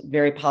bodes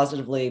very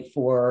positively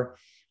for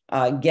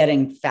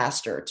getting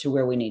faster to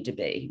where we need to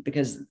be.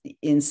 Because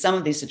in some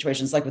of these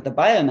situations, like with the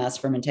biomass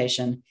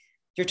fermentation,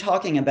 you're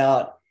talking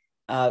about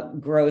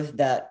growth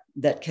that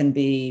can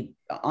be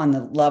on the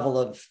level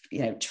of,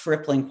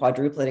 tripling,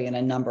 quadrupling in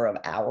a number of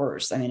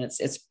hours. I mean,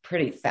 it's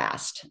pretty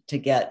fast to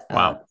get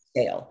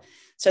scale.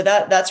 So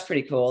that's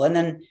pretty cool. And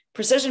then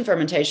precision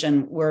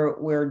fermentation,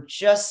 we're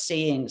just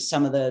seeing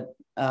some of the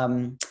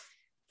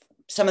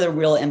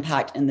real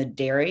impact in the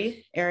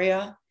dairy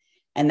area.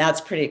 And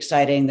that's pretty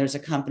exciting. There's a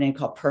company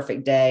called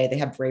Perfect Day. They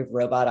have Brave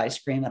Robot ice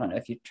cream. I don't know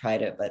if you've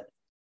tried it, but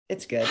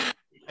it's good.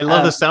 I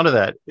love the sound of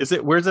that.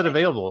 Where's it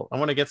available? I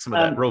want to get some of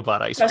that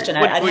robot ice cream.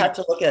 I'd have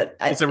to look at.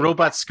 Is a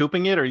robot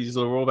scooping it, or is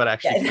a robot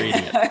actually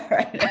creating it?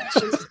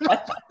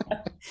 Right.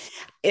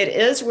 It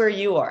is where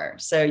you are.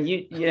 So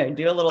you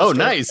do a little. Oh,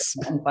 nice!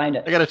 And find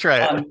it. I got to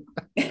try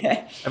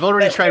it. I've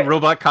already tried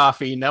robot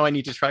coffee. Now I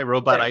need to try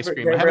robot ice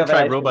cream. I haven't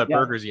tried robot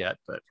burgers yet,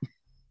 but.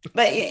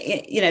 But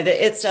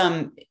it's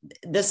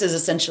this is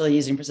essentially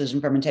using precision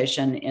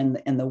fermentation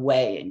in the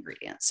whey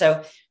ingredient.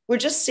 So we're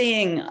just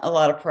seeing a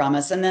lot of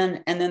promise, and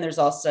then there's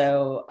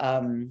also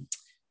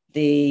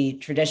the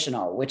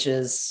traditional, which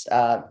is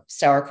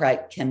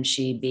sauerkraut,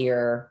 kimchi,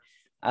 beer,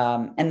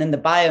 and then the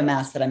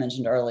biomass that I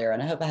mentioned earlier.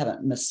 And I hope I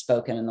haven't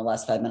misspoken in the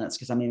last 5 minutes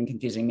because I'm even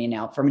confusing me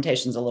now.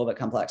 Fermentation is a little bit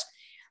complex.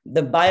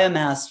 The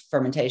biomass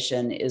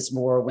fermentation is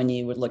more when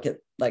you would look at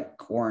like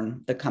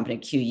corn, the company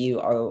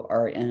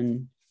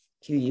QUORN,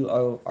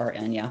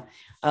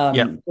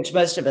 which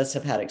most of us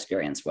have had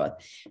experience with.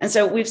 And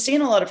so we've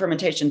seen a lot of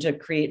fermentation to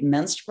create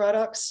minced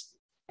products.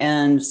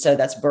 And so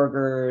that's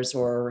burgers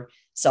or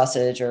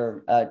sausage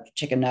or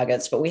chicken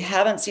nuggets, but we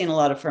haven't seen a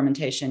lot of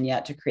fermentation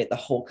yet to create the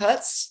whole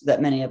cuts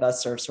that many of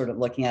us are sort of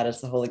looking at as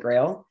the Holy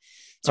Grail.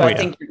 So I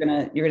think you're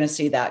gonna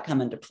see that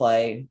come into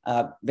play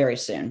very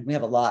soon. We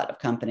have a lot of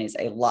companies,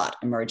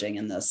 emerging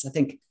in this. I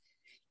think,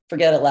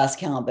 forget it last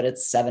count, but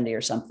it's 70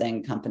 or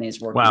something companies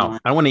working on. Wow,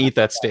 I want to eat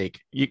that steak.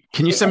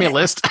 Can you send me a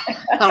list?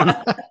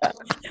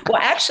 Well,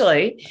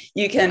 actually,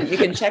 you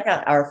can check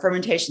out our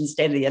fermentation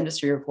state of the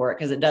industry report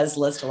because it does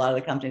list a lot of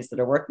the companies that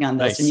are working on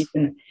this, nice.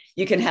 And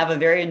you can have a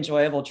very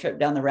enjoyable trip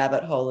down the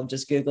rabbit hole of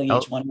just Googling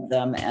each one of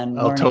them. And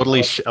I'll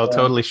totally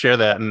share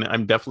that, and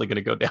I'm definitely going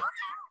to go down.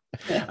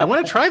 I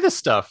want to try this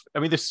stuff. I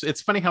mean,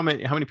 it's funny how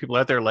many people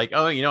out there are like,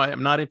 oh,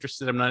 I'm not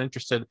interested.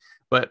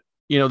 But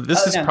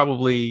this is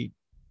probably.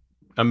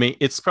 I mean,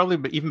 it's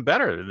probably even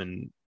better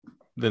than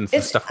than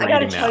the stuff I we're got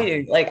to eating tell now.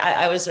 you, like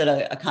I was at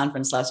a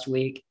conference last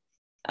week,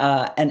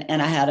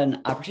 and I had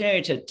an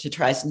opportunity to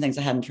try some things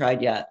I hadn't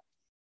tried yet.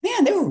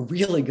 Man, they were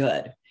really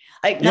good.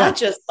 Like Yeah. not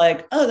just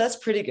like, oh, that's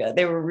pretty good.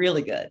 They were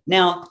really good.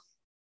 Now,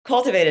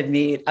 cultivated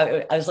meat.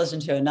 I was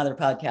listening to another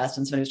podcast,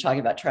 and somebody was talking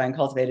about trying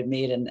cultivated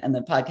meat, and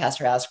the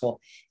podcaster asked, "Well,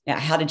 yeah,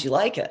 how did you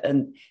like it?"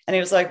 And he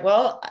was like,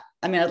 "Well,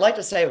 I mean, I'd like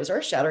to say it was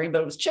earth shattering,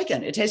 but it was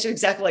chicken. It tasted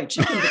exactly like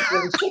chicken, but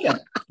it was chicken."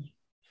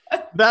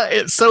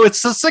 So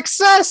it's a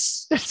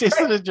success. It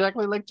tasted Right.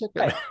 exactly like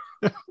chicken. Right.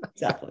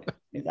 Exactly.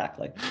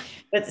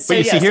 But so But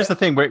you see, yeah, here's the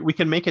thing where we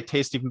can make it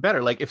taste even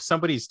better. Like if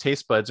somebody's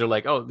taste buds are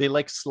like, oh, they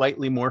like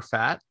slightly more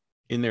fat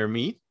in their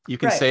meat, you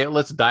can right. say,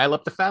 let's dial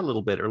up the fat a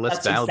little bit, or let's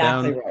That's dial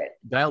exactly down, right.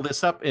 dial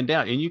this up and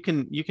down. And you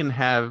can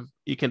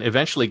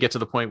eventually get to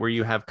the point where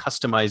you have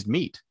customized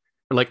meat.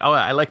 Or like, oh,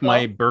 I like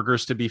my Well,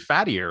 burgers to be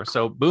fattier.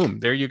 So boom,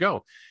 there you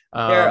go.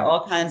 there are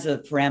all kinds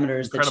of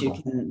parameters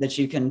Incredible. that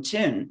you can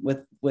tune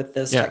with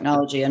this Yeah.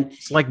 technology, and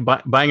It's like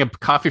buying a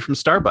coffee from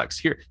Starbucks.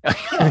 Here,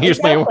 yeah,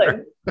 here's my exactly.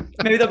 order.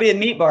 Maybe there'll be a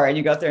meat bar, and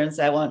you go up there and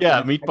say, "I want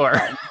Meat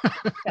bar.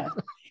 Yeah.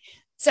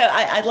 So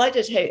I'd like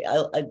to take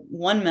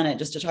 1 minute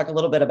just to talk a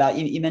little bit about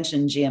you. You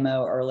mentioned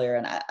GMO earlier,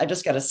 and I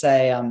just got to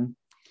say,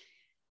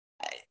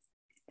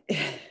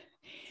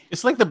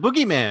 It's like the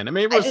boogeyman. I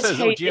mean, everyone says,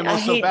 "Oh, GMO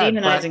is so bad,"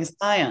 demonizing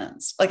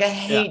science. Like I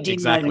hate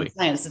demonizing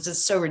science. It's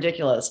just so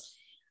ridiculous.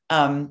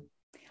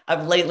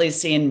 I've lately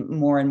seen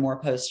more and more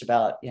posts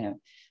about,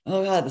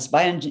 oh God, this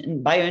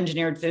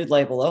bioengineered food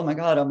label. Oh my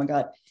God.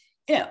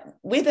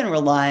 We've been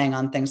relying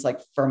on things like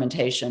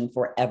fermentation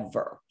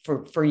forever.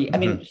 I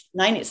mean,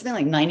 something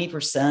like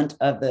 90%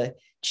 of the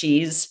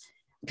cheese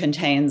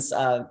contains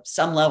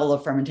some level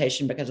of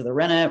fermentation because of the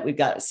rennet. We've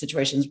got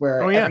situations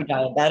where every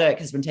diabetic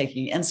has been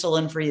taking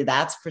insulin for you.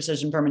 That's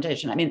precision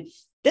fermentation. I mean,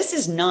 this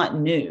is not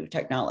new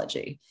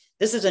technology.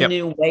 This is a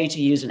new way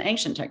to use an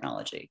ancient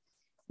technology.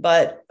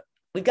 But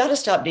we've got to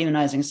stop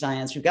demonizing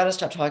science. We've got to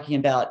stop talking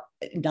about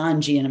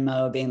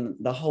non-GMO being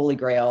the holy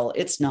grail.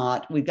 It's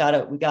not. We've got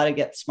to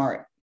get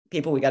smart.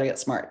 People, we got to get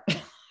smart.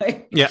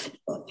 Yeah.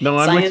 No,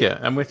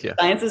 I'm with you.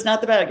 Science is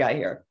not the bad guy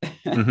here.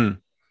 Mm-hmm.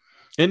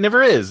 It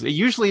never is. It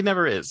usually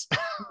never is.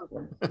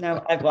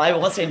 No, I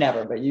won't say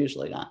never, but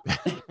usually not.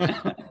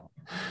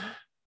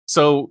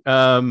 So,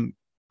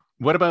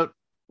 what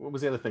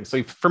was the other thing?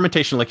 So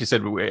fermentation, like you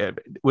said,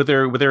 was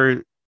there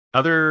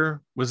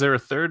a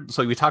third?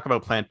 So we talk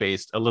about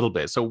plant-based a little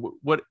bit. So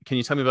what can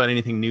you tell me about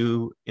anything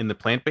new in the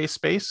plant-based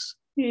space?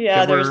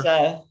 Yeah,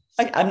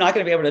 I'm not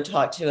going to be able to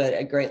talk to it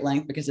at great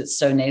length because it's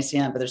so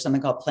nascent, but there's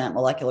something called plant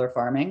molecular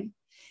farming.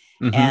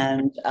 Mm-hmm.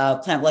 And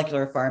plant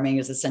molecular farming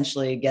is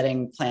essentially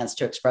getting plants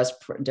to express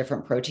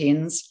different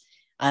proteins.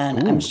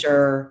 And I'm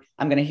sure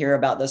I'm going to hear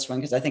about this one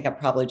because I think I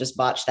probably just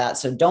botched that.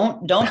 So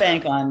don't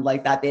bank on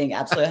like that being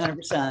absolutely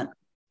 100%.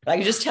 But I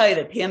can just tell you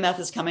that PMF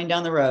is coming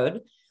down the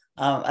road.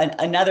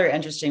 Another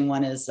interesting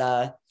one is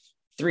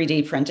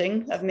 3D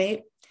printing of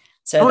meat.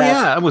 So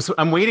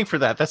I'm waiting for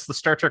that. That's the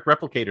Star Trek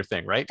replicator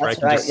thing, right?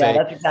 That's right. Yeah,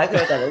 that's exactly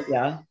what that is.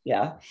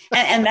 Yeah.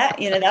 And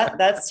that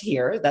that's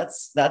here.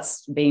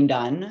 That's being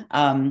done.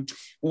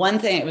 One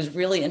thing, it was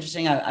really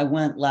interesting. I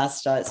went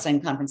last same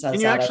conference. Can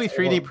you actually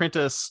 3D print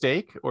a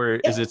steak, or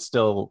is it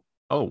still?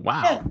 Oh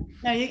wow! Yeah.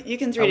 No, you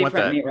can 3D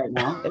print meat right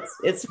now.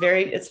 It's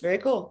very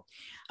cool.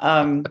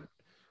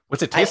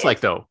 What's it taste like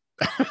though?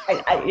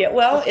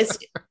 Well,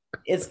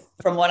 it's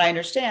from what I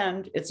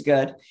understand, it's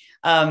good.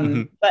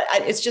 But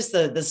it's just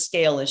the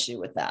scale issue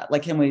with that.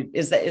 Like,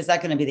 is that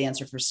going to be the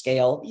answer for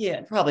scale?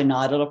 Yeah, probably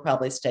not. It'll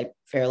probably stay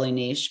fairly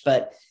niche,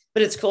 but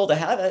it's cool to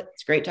have it.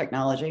 It's great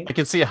technology. I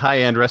can see a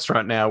high-end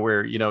restaurant now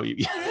where,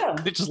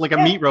 it's just like a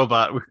meat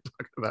robot we're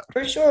talking about.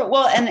 For sure.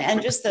 Well,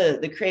 and just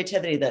the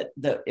creativity that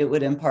it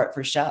would impart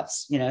for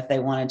chefs, if they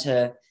wanted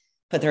to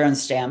put their own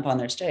stamp on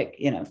their steak,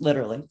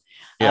 literally.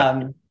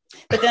 Yeah.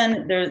 But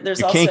then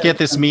there's you also can't get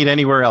this meat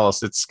anywhere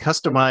else. It's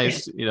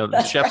customized.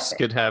 The chefs right.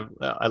 could have.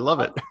 I love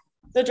it.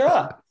 The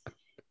draw.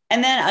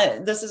 And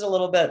then this is a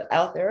little bit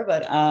out there,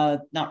 but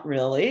not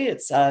really.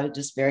 It's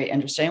just very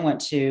interesting.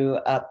 Went to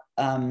a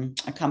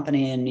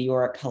company in New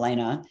York,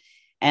 Helena,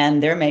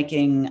 and they're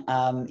making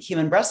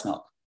human breast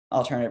milk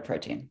alternative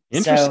protein.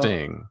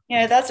 Interesting.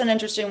 So, that's an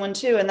interesting one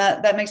too, and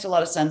that makes a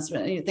lot of sense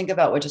when you think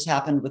about what just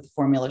happened with the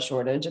formula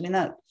shortage. I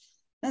mean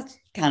that's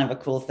kind of a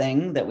cool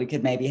thing that we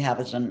could maybe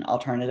have as an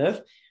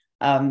alternative.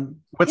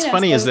 What's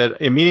funny is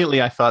that immediately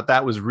I thought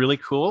that was really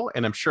cool.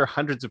 And I'm sure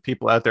hundreds of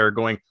people out there are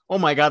going, oh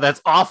my God, that's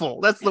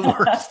awful. That's the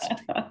worst.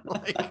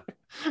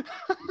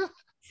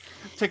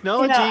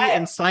 Technology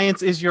and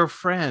science is your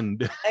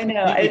friend. I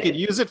know. You could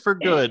use it for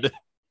good.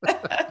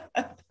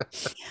 I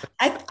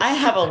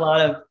have a lot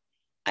of,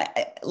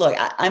 look,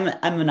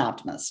 I'm an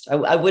optimist.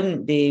 I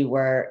wouldn't be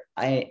where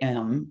I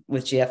am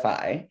with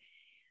GFI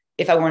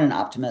if I weren't an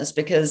optimist,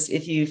 because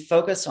if you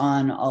focus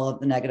on all of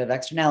the negative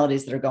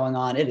externalities that are going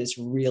on, it is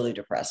really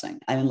depressing.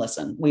 I mean,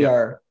 listen, we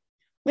are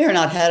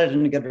not headed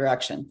in a good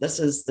direction. This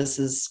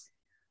is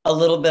a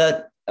little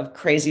bit of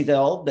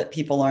crazyville, but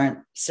people aren't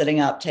sitting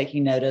up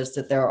taking notice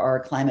that there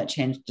are climate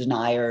change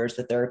deniers,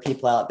 that there are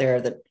people out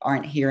there that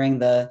aren't hearing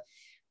the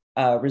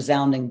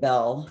resounding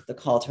bell, the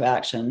call to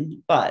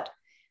action. But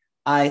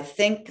I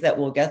think that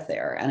we'll get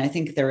there. And I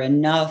think there are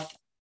enough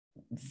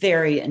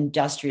very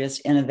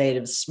industrious,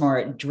 innovative,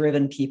 smart,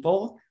 driven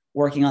people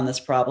working on this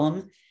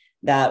problem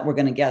that we're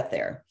going to get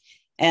there.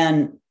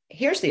 And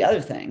here's the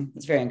other thing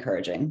that's very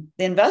encouraging.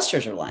 The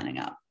investors are lining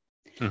up.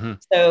 Mm-hmm.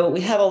 So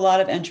we have a lot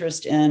of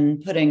interest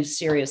in putting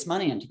serious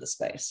money into the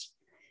space.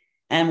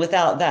 And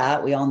without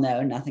that, we all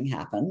know nothing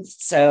happens.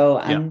 So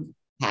I'm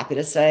happy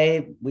to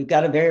say we've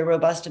got a very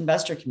robust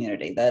investor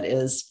community that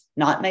is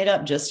not made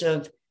up just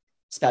of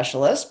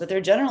specialists, but there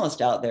are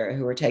generalists out there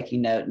who are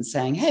taking note and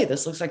saying, hey,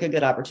 this looks like a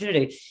good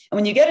opportunity. And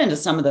when you get into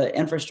some of the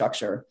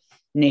infrastructure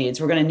needs,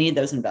 we're going to need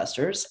those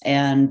investors,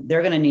 and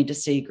they're going to need to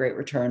see great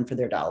return for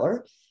their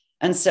dollar.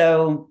 And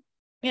so,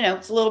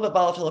 it's a little bit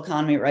volatile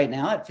economy right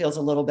now. It feels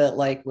a little bit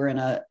like we're in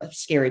a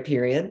scary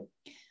period.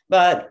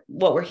 But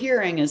what we're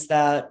hearing is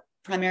that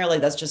primarily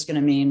that's just going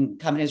to mean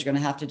companies are going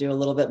to have to do a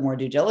little bit more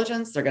due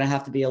diligence. They're going to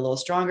have to be a little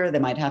stronger. They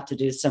might have to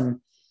do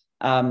some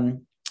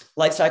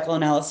life cycle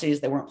analyses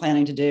they weren't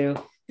planning to do.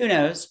 Who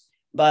knows?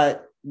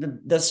 But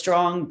the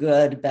strong,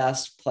 good,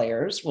 best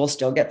players will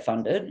still get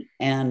funded.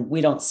 And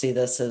we don't see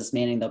this as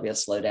meaning there'll be a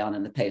slowdown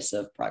in the pace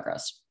of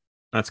progress.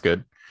 That's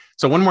good.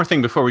 So one more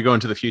thing before we go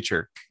into the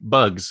future.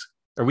 Bugs.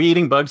 Are we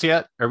eating bugs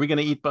yet? Are we going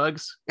to eat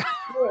bugs?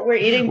 We're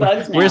eating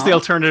bugs now. Where's the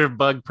alternative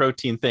bug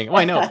protein thing? Oh,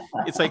 I know.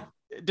 It's like,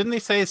 didn't they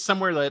say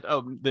somewhere that,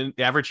 the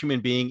average human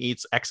being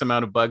eats X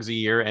amount of bugs a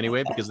year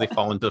anyway, because they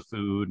fall into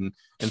food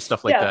and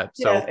stuff like that.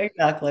 So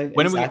exactly.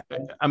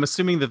 I'm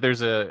assuming that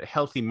there's a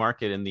healthy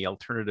market in the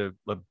alternative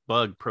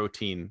bug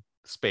protein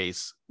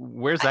space.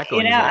 Where's that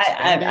going?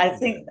 I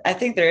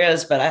think there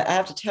is, but I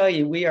have to tell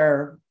you, we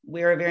are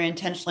very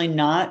intentionally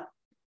not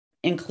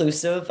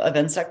inclusive of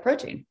insect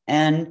protein.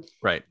 And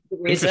right. The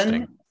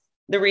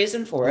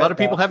reason for a lot of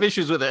people have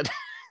issues with it.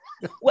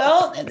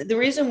 Well, the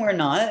reason we're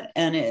not,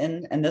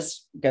 and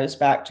this goes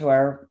back to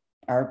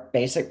our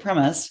basic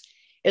premise,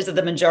 is that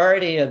the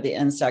majority of the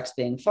insects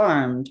being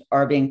farmed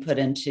are being put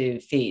into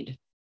feed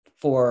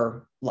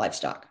for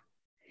livestock.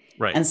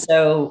 Right. And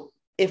so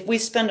if we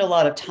spend a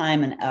lot of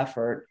time and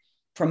effort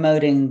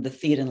promoting the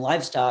feed and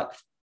livestock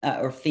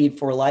or feed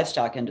for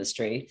livestock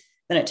industry,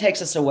 then it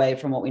takes us away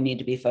from what we need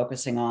to be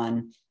focusing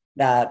on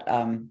that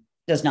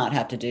does not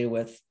have to do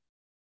with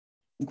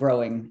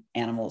growing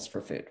animals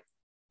for food.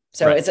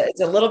 So right. It's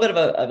a little bit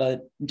of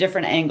a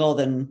different angle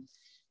than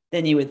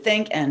you would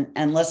think.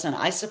 And listen,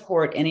 I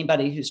support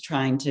anybody who's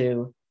trying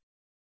to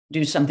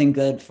do something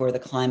good for the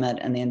climate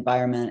and the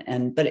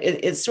environment. But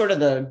it's sort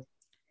of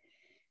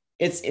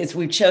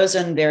we've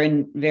chosen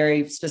very,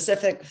 very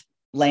specific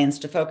lanes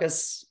to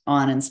focus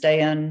on and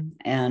stay in,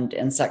 and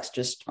insects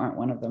just aren't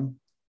one of them.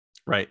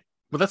 Right.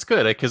 Well, that's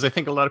good, because I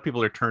think a lot of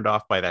people are turned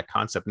off by that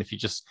concept. And if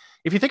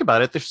you think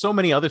about it, there's so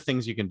many other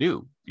things you can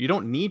do. You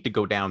don't need to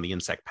go down the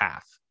insect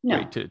path. No.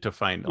 Right, to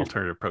find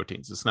alternative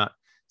proteins. It's not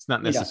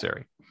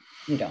necessary.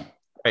 You don't.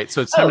 Right.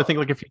 So it's time to think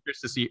like a future.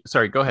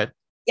 Sorry, go ahead.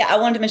 Yeah, I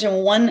wanted to mention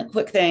one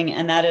quick thing,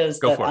 and that is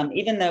that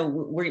even though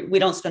we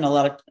don't spend a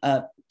lot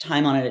of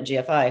time on it at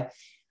GFI,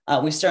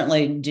 we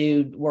certainly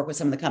do work with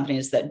some of the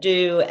companies that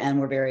do,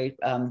 and we're very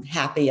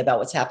happy about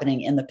what's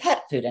happening in the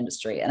pet food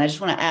industry. And I just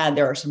want to add,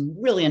 there are some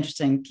really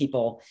interesting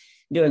people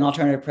doing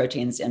alternative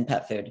proteins in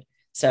pet food.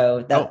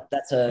 So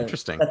that's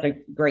a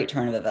great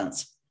turn of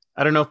events.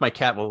 I don't know if my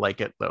cat will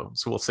like it though,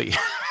 so we'll see.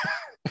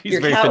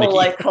 Your cat will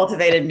like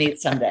cultivated meat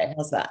someday.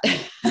 How's that?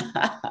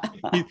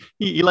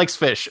 he likes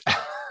fish.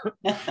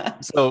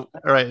 So,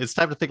 all right, it's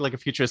time to think like a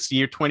futurist.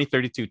 Year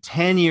 2032,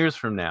 10 years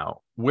from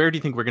now, where do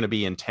you think we're going to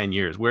be in 10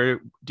 years?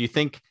 Where do you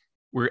think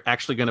we're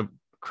actually going to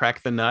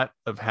crack the nut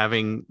of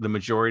having the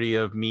majority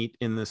of meat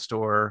in the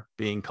store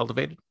being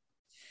cultivated?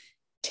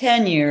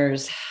 10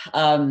 years.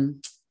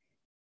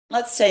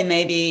 Let's say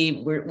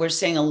maybe we're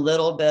seeing a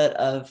little bit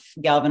of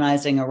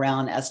galvanizing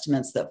around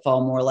estimates that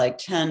fall more like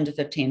 10 to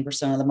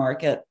 15% of the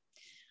market.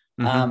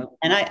 Mm-hmm.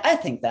 And I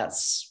think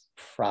that's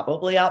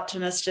probably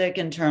optimistic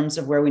in terms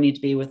of where we need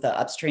to be with the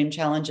upstream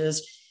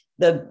challenges.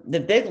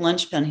 The big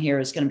linchpin here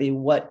is going to be,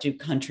 what do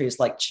countries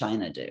like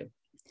China do?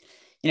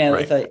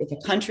 Right. if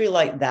a country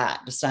like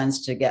that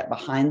decides to get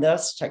behind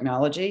this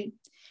technology,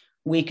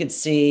 we could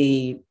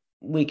see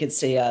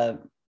a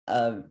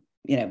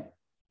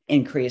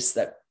increase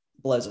that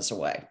blows us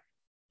away.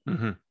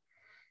 Mm-hmm.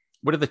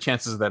 What are the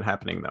chances of that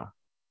happening, though?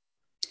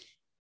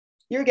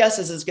 Your guess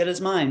is as good as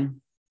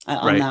mine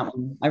on that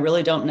one. I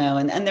really don't know.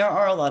 And there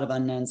are a lot of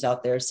unknowns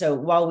out there. So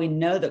while we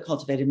know that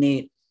cultivated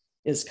meat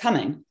is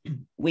coming,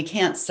 we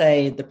can't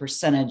say the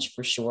percentage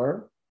for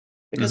sure,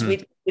 because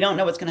we don't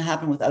know what's going to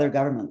happen with other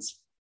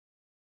governments.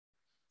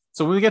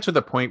 So when we get to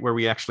the point where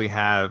we actually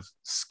have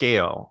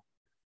scale,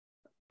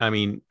 I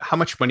mean, how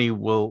much money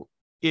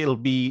it'll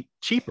be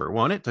cheaper,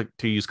 won't it,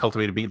 to use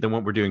cultivated meat than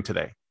what we're doing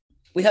today?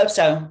 We hope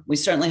so. We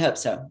certainly hope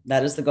so.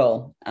 That is the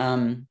goal.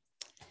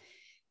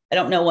 I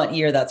don't know what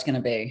year that's going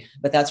to be,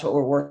 but that's what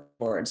we're working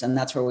towards. And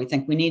that's where we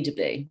think we need to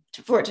be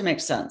for it to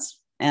make sense.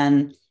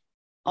 And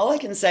all I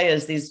can say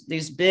is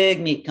these big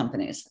meat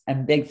companies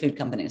and big food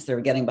companies that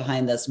are getting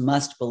behind this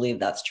must believe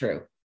that's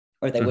true.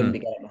 or they wouldn't Mhm. be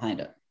getting behind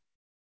it.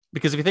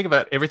 Because if you think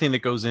about everything that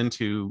goes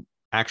into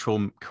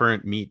actual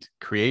current meat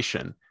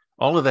creation,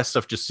 all of that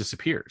stuff just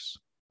disappears,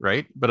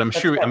 right? But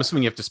That's I'm right.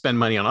 assuming you have to spend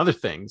money on other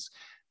things.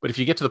 But if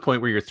you get to the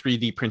point where you're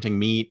 3D printing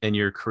meat and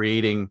you're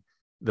creating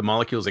the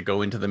molecules that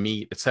go into the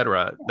meat, et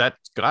cetera,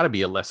 that's got to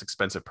be a less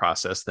expensive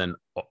process than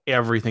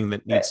everything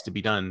that Right. needs to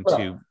be done Well,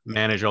 to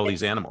manage all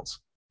these it's, animals.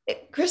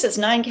 Chris, it's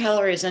 9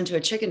 calories into a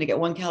chicken to get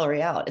 1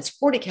 calorie out. It's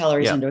 40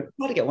 calories Yeah. into a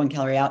cow to get 1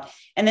 calorie out.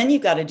 And then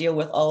you've got to deal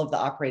with all of the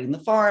operating the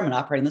farm and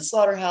operating the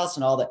slaughterhouse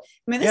and all that.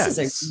 I mean, this Yeah. is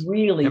a It's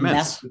really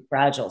immense. messy,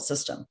 fragile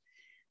system.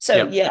 So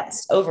Yep.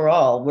 yes,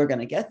 overall, we're going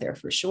to get there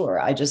for sure.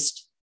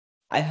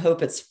 I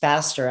hope it's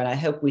faster, and I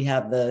hope we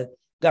have the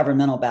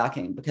governmental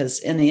backing, because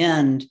in the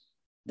end,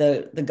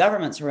 the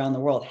governments around the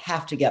world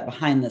have to get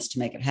behind this to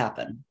make it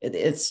happen.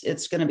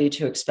 It's going to be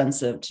too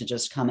expensive to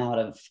just come out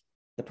of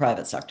the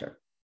private sector.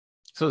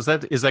 So is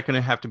that going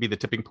to have to be the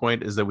tipping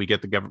point? Is that we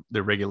get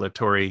the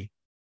regulatory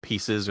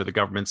pieces or the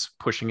government's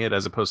pushing it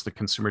as opposed to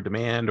consumer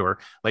demand, or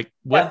like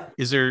what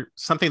Yeah, is there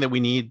something that we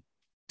need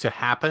to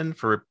happen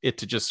for it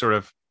to just sort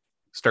of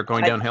start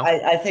going downhill?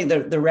 I think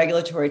the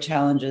regulatory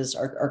challenges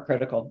are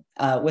critical.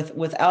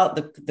 Without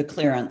the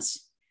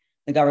clearance,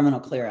 the governmental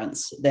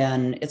clearance,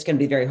 then it's going to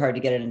be very hard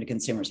to get it into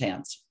consumers'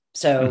 hands.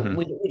 So Mm-hmm.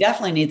 we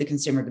definitely need the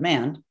consumer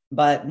demand,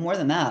 but more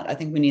than that, I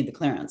think we need the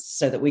clearance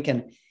so that we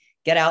can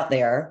get out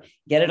there,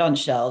 get it on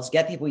shelves,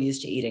 get people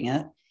used to eating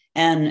it.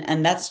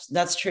 And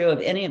that's true of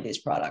any of these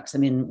products. I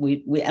mean,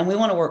 we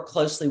want to work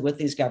closely with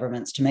these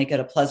governments to make it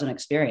a pleasant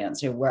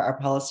experience, where our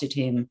policy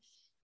team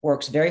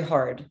works very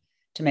hard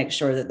to make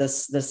sure that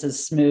this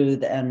is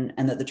smooth, and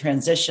that the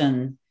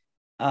transition,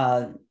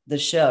 the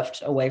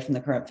shift away from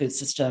the current food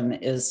system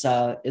is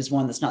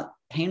one that's not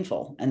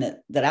painful, and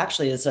that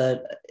actually is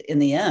in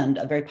the end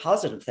a very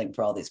positive thing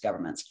for all these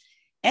governments,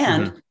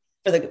 Mm-hmm. and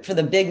for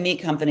the big meat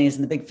companies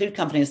and the big food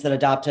companies that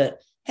adopt it.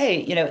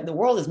 Hey, the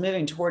world is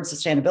moving towards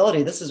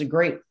sustainability. This is a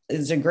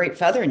great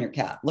feather in your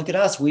cap. Look at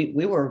us. We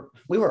were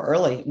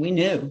early.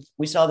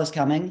 We saw this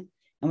coming,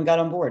 and we got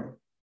on board.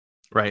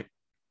 Right.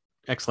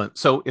 Excellent.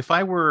 So if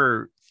I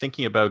were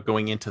thinking about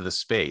going into the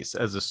space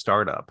as a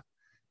startup,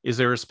 is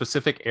there a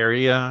specific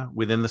area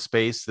within the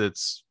space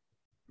that's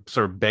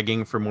sort of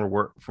begging for more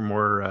work, for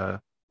more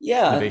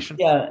Yeah, innovation?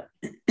 yeah.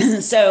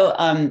 So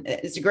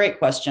it's a great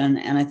question.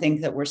 And I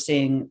think that we're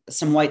seeing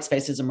some white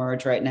spaces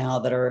emerge right now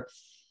that are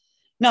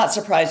not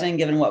surprising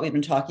given what we've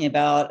been talking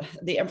about.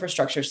 The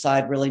infrastructure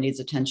side really needs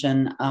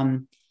attention.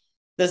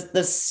 The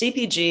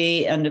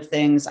CPG end of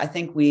things, I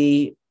think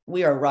we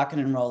are rocking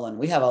and rolling.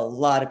 We have a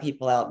lot of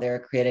people out there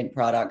creating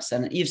products,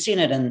 and you've seen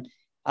it in.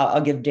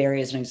 I'll give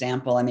dairy as an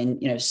example. I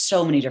mean,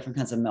 so many different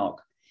kinds of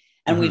milk.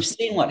 And Mm-hmm. we've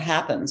seen what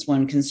happens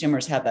when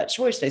consumers have that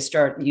choice. They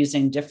start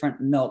using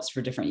different milks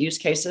for different use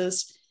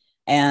cases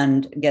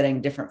and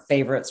getting different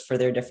favorites for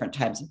their different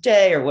times of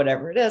day or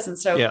whatever it is. And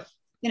so, Yeah.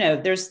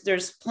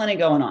 there's plenty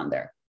going on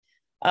there.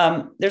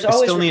 There's I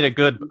always still need a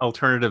good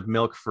alternative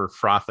milk for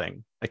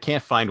frothing. I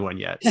can't find one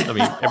yet. I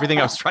mean, everything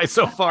I've tried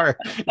so far,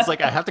 it's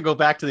like I have to go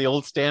back to the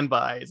old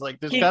standby. It's like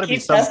there's got to be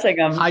keep some testing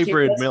them. Keep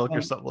hybrid testing milk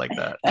or something like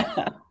that.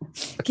 them.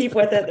 Keep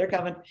with it. They're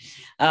coming.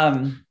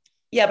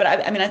 Yeah, but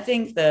I mean, I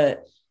think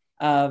that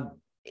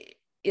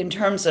in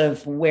terms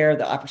of where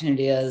the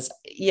opportunity is,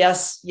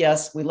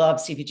 yes, we love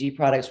CPG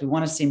products. We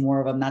want to see more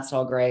of them. That's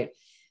all great.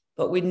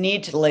 But we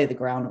need to lay the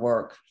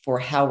groundwork for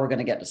how we're going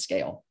to get to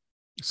scale.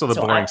 So the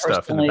So I boring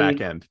stuff in the back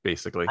personally, end,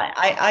 basically.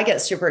 I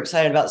get super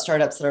excited about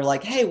startups that are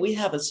like, hey, we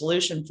have a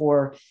solution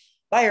for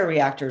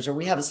bioreactors, or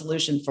we have a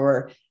solution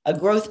for a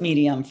growth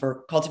medium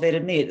for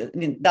cultivated meat. I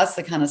mean, that's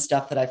the kind of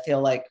stuff that I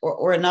feel like,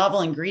 or a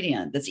novel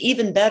ingredient that's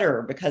even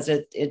better because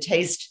it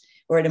tastes,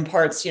 or it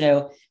imparts,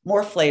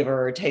 more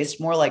flavor or tastes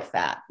more like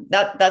fat.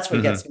 That's what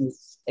Mm-hmm. gets me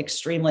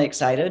extremely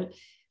excited.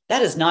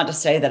 That is not to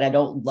say that I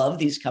don't love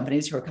these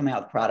companies who are coming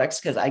out with products,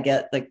 because I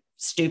get like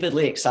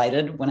stupidly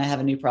excited when I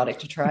have a new product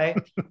to try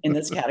in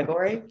this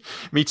category.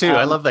 Me too.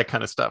 I love that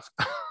kind of stuff.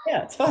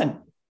 Yeah, it's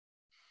fun.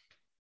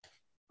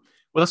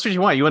 Well, that's what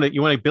you want. You want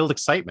to build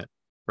excitement,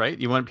 right?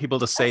 You want people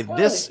to say,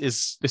 Absolutely.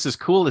 this is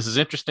cool. This is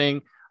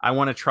interesting. I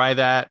want to try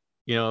that.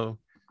 Yeah.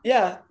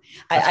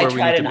 That's I where we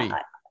need tried to be.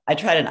 I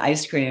tried an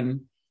ice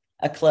cream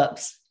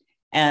eclipse,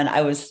 and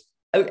I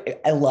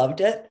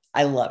loved it.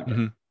 I loved it.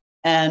 Mm-hmm.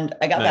 And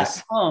I got Nice.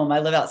 back home. I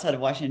live outside of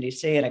Washington,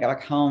 D.C., and I got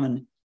back home,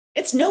 and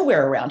it's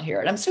nowhere around here.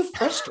 And I'm so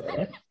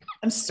frustrated.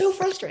 I'm so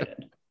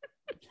frustrated.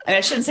 I mean,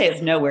 I shouldn't say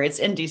it's nowhere. It's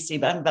in D.C.,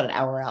 but I'm about an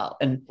hour out.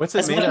 And What's it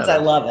as made much as out I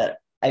of? love it,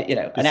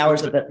 an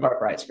hour's a bit far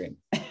for ice cream.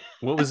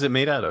 What was it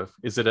made out of?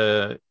 Is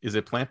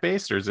it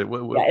plant-based, or is it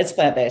Yeah, it's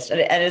plant-based.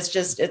 And it's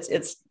just,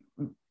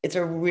 it's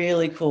a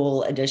really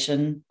cool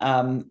addition.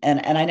 And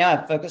I know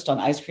I've focused on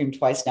ice cream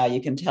twice now.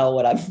 You can tell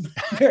what I'm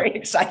very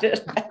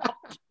excited about.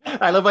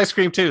 I love ice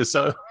cream too.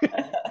 So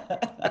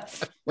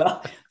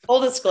Well, full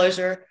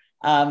disclosure,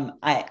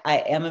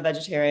 I am a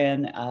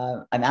vegetarian.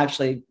 I'm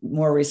actually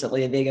more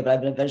recently a vegan, but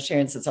I've been a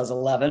vegetarian since I was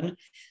 11.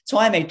 So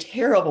I'm a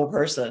terrible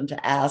person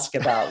to ask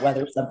about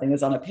whether something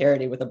is on a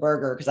parity with a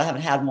burger, because I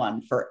haven't had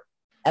one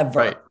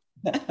forever.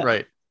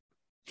 right.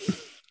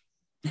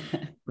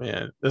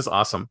 Man, this is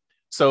awesome.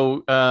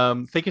 So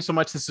thank you so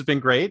much. This has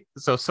been great.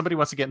 So if somebody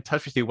wants to get in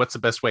touch with you, what's the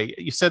best way?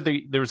 You said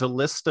there was a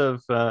list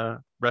of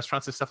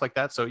restaurants and stuff like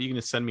that. So you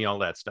can send me all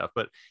that stuff.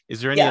 But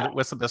is there any Yeah. other,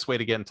 what's the best way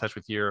to get in touch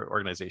with your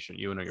organization,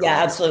 you and your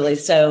Yeah, organization? absolutely.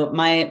 So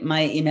my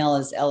email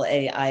is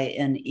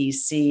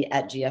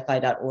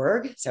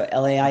lainec@gfi.org. So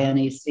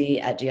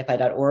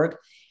lainec@gfi.org.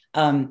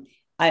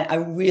 I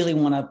really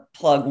want to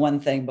plug one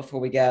thing before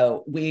we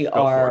go. We Go for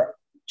it. are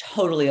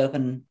totally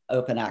open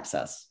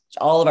access to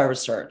all of our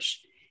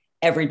research.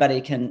 Everybody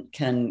can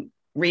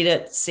read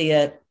it, see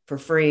it for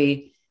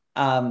free.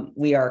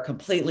 We are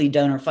completely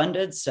donor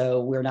funded, so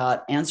we're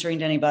not answering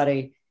to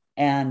anybody,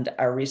 and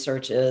our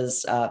research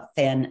is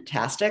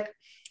fantastic.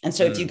 And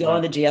so if you go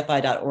on the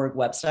gfi.org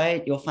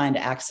website, you'll find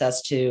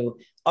access to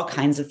all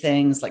kinds of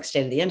things like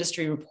state of the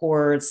industry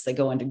reports. They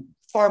go into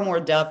far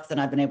more depth than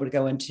I've been able to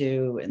go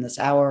into in this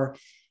hour.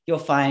 You'll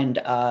find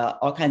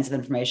all kinds of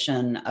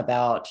information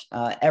about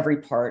every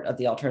part of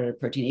the alternative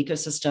protein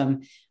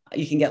ecosystem.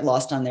 You can get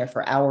lost on there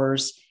for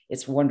hours.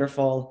 It's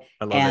wonderful.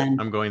 I love it.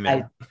 I'm going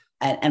there.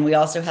 And we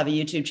also have a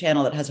YouTube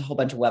channel that has a whole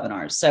bunch of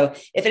webinars. So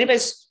if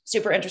anybody's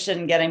super interested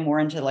in getting more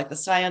into like the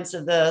science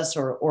of this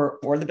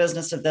or the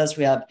business of this,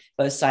 we have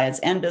both science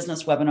and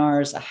business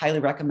webinars. I highly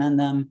recommend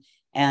them.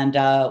 And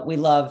we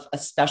love,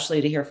 especially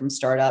to hear from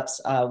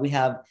startups. We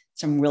have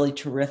some really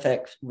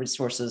terrific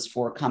resources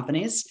for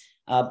companies,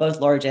 both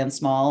large and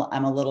small.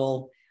 I'm a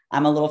little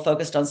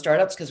focused on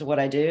startups because of what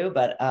I do,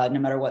 but no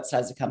matter what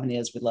size the company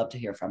is, we'd love to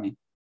hear from you.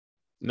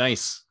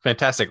 Nice.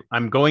 Fantastic.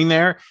 I'm going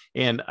there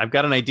and I've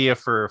got an idea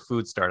for a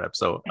food startup.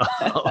 So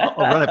I'll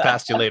run it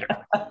past you later.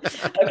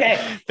 Okay.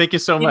 Thank you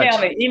so much.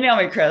 Email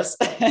me, Chris.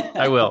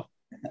 I will.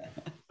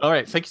 All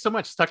right. Thank you so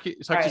much. Talk to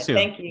you soon.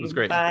 Thank you. It was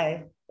great.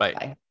 Bye. Bye.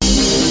 Bye.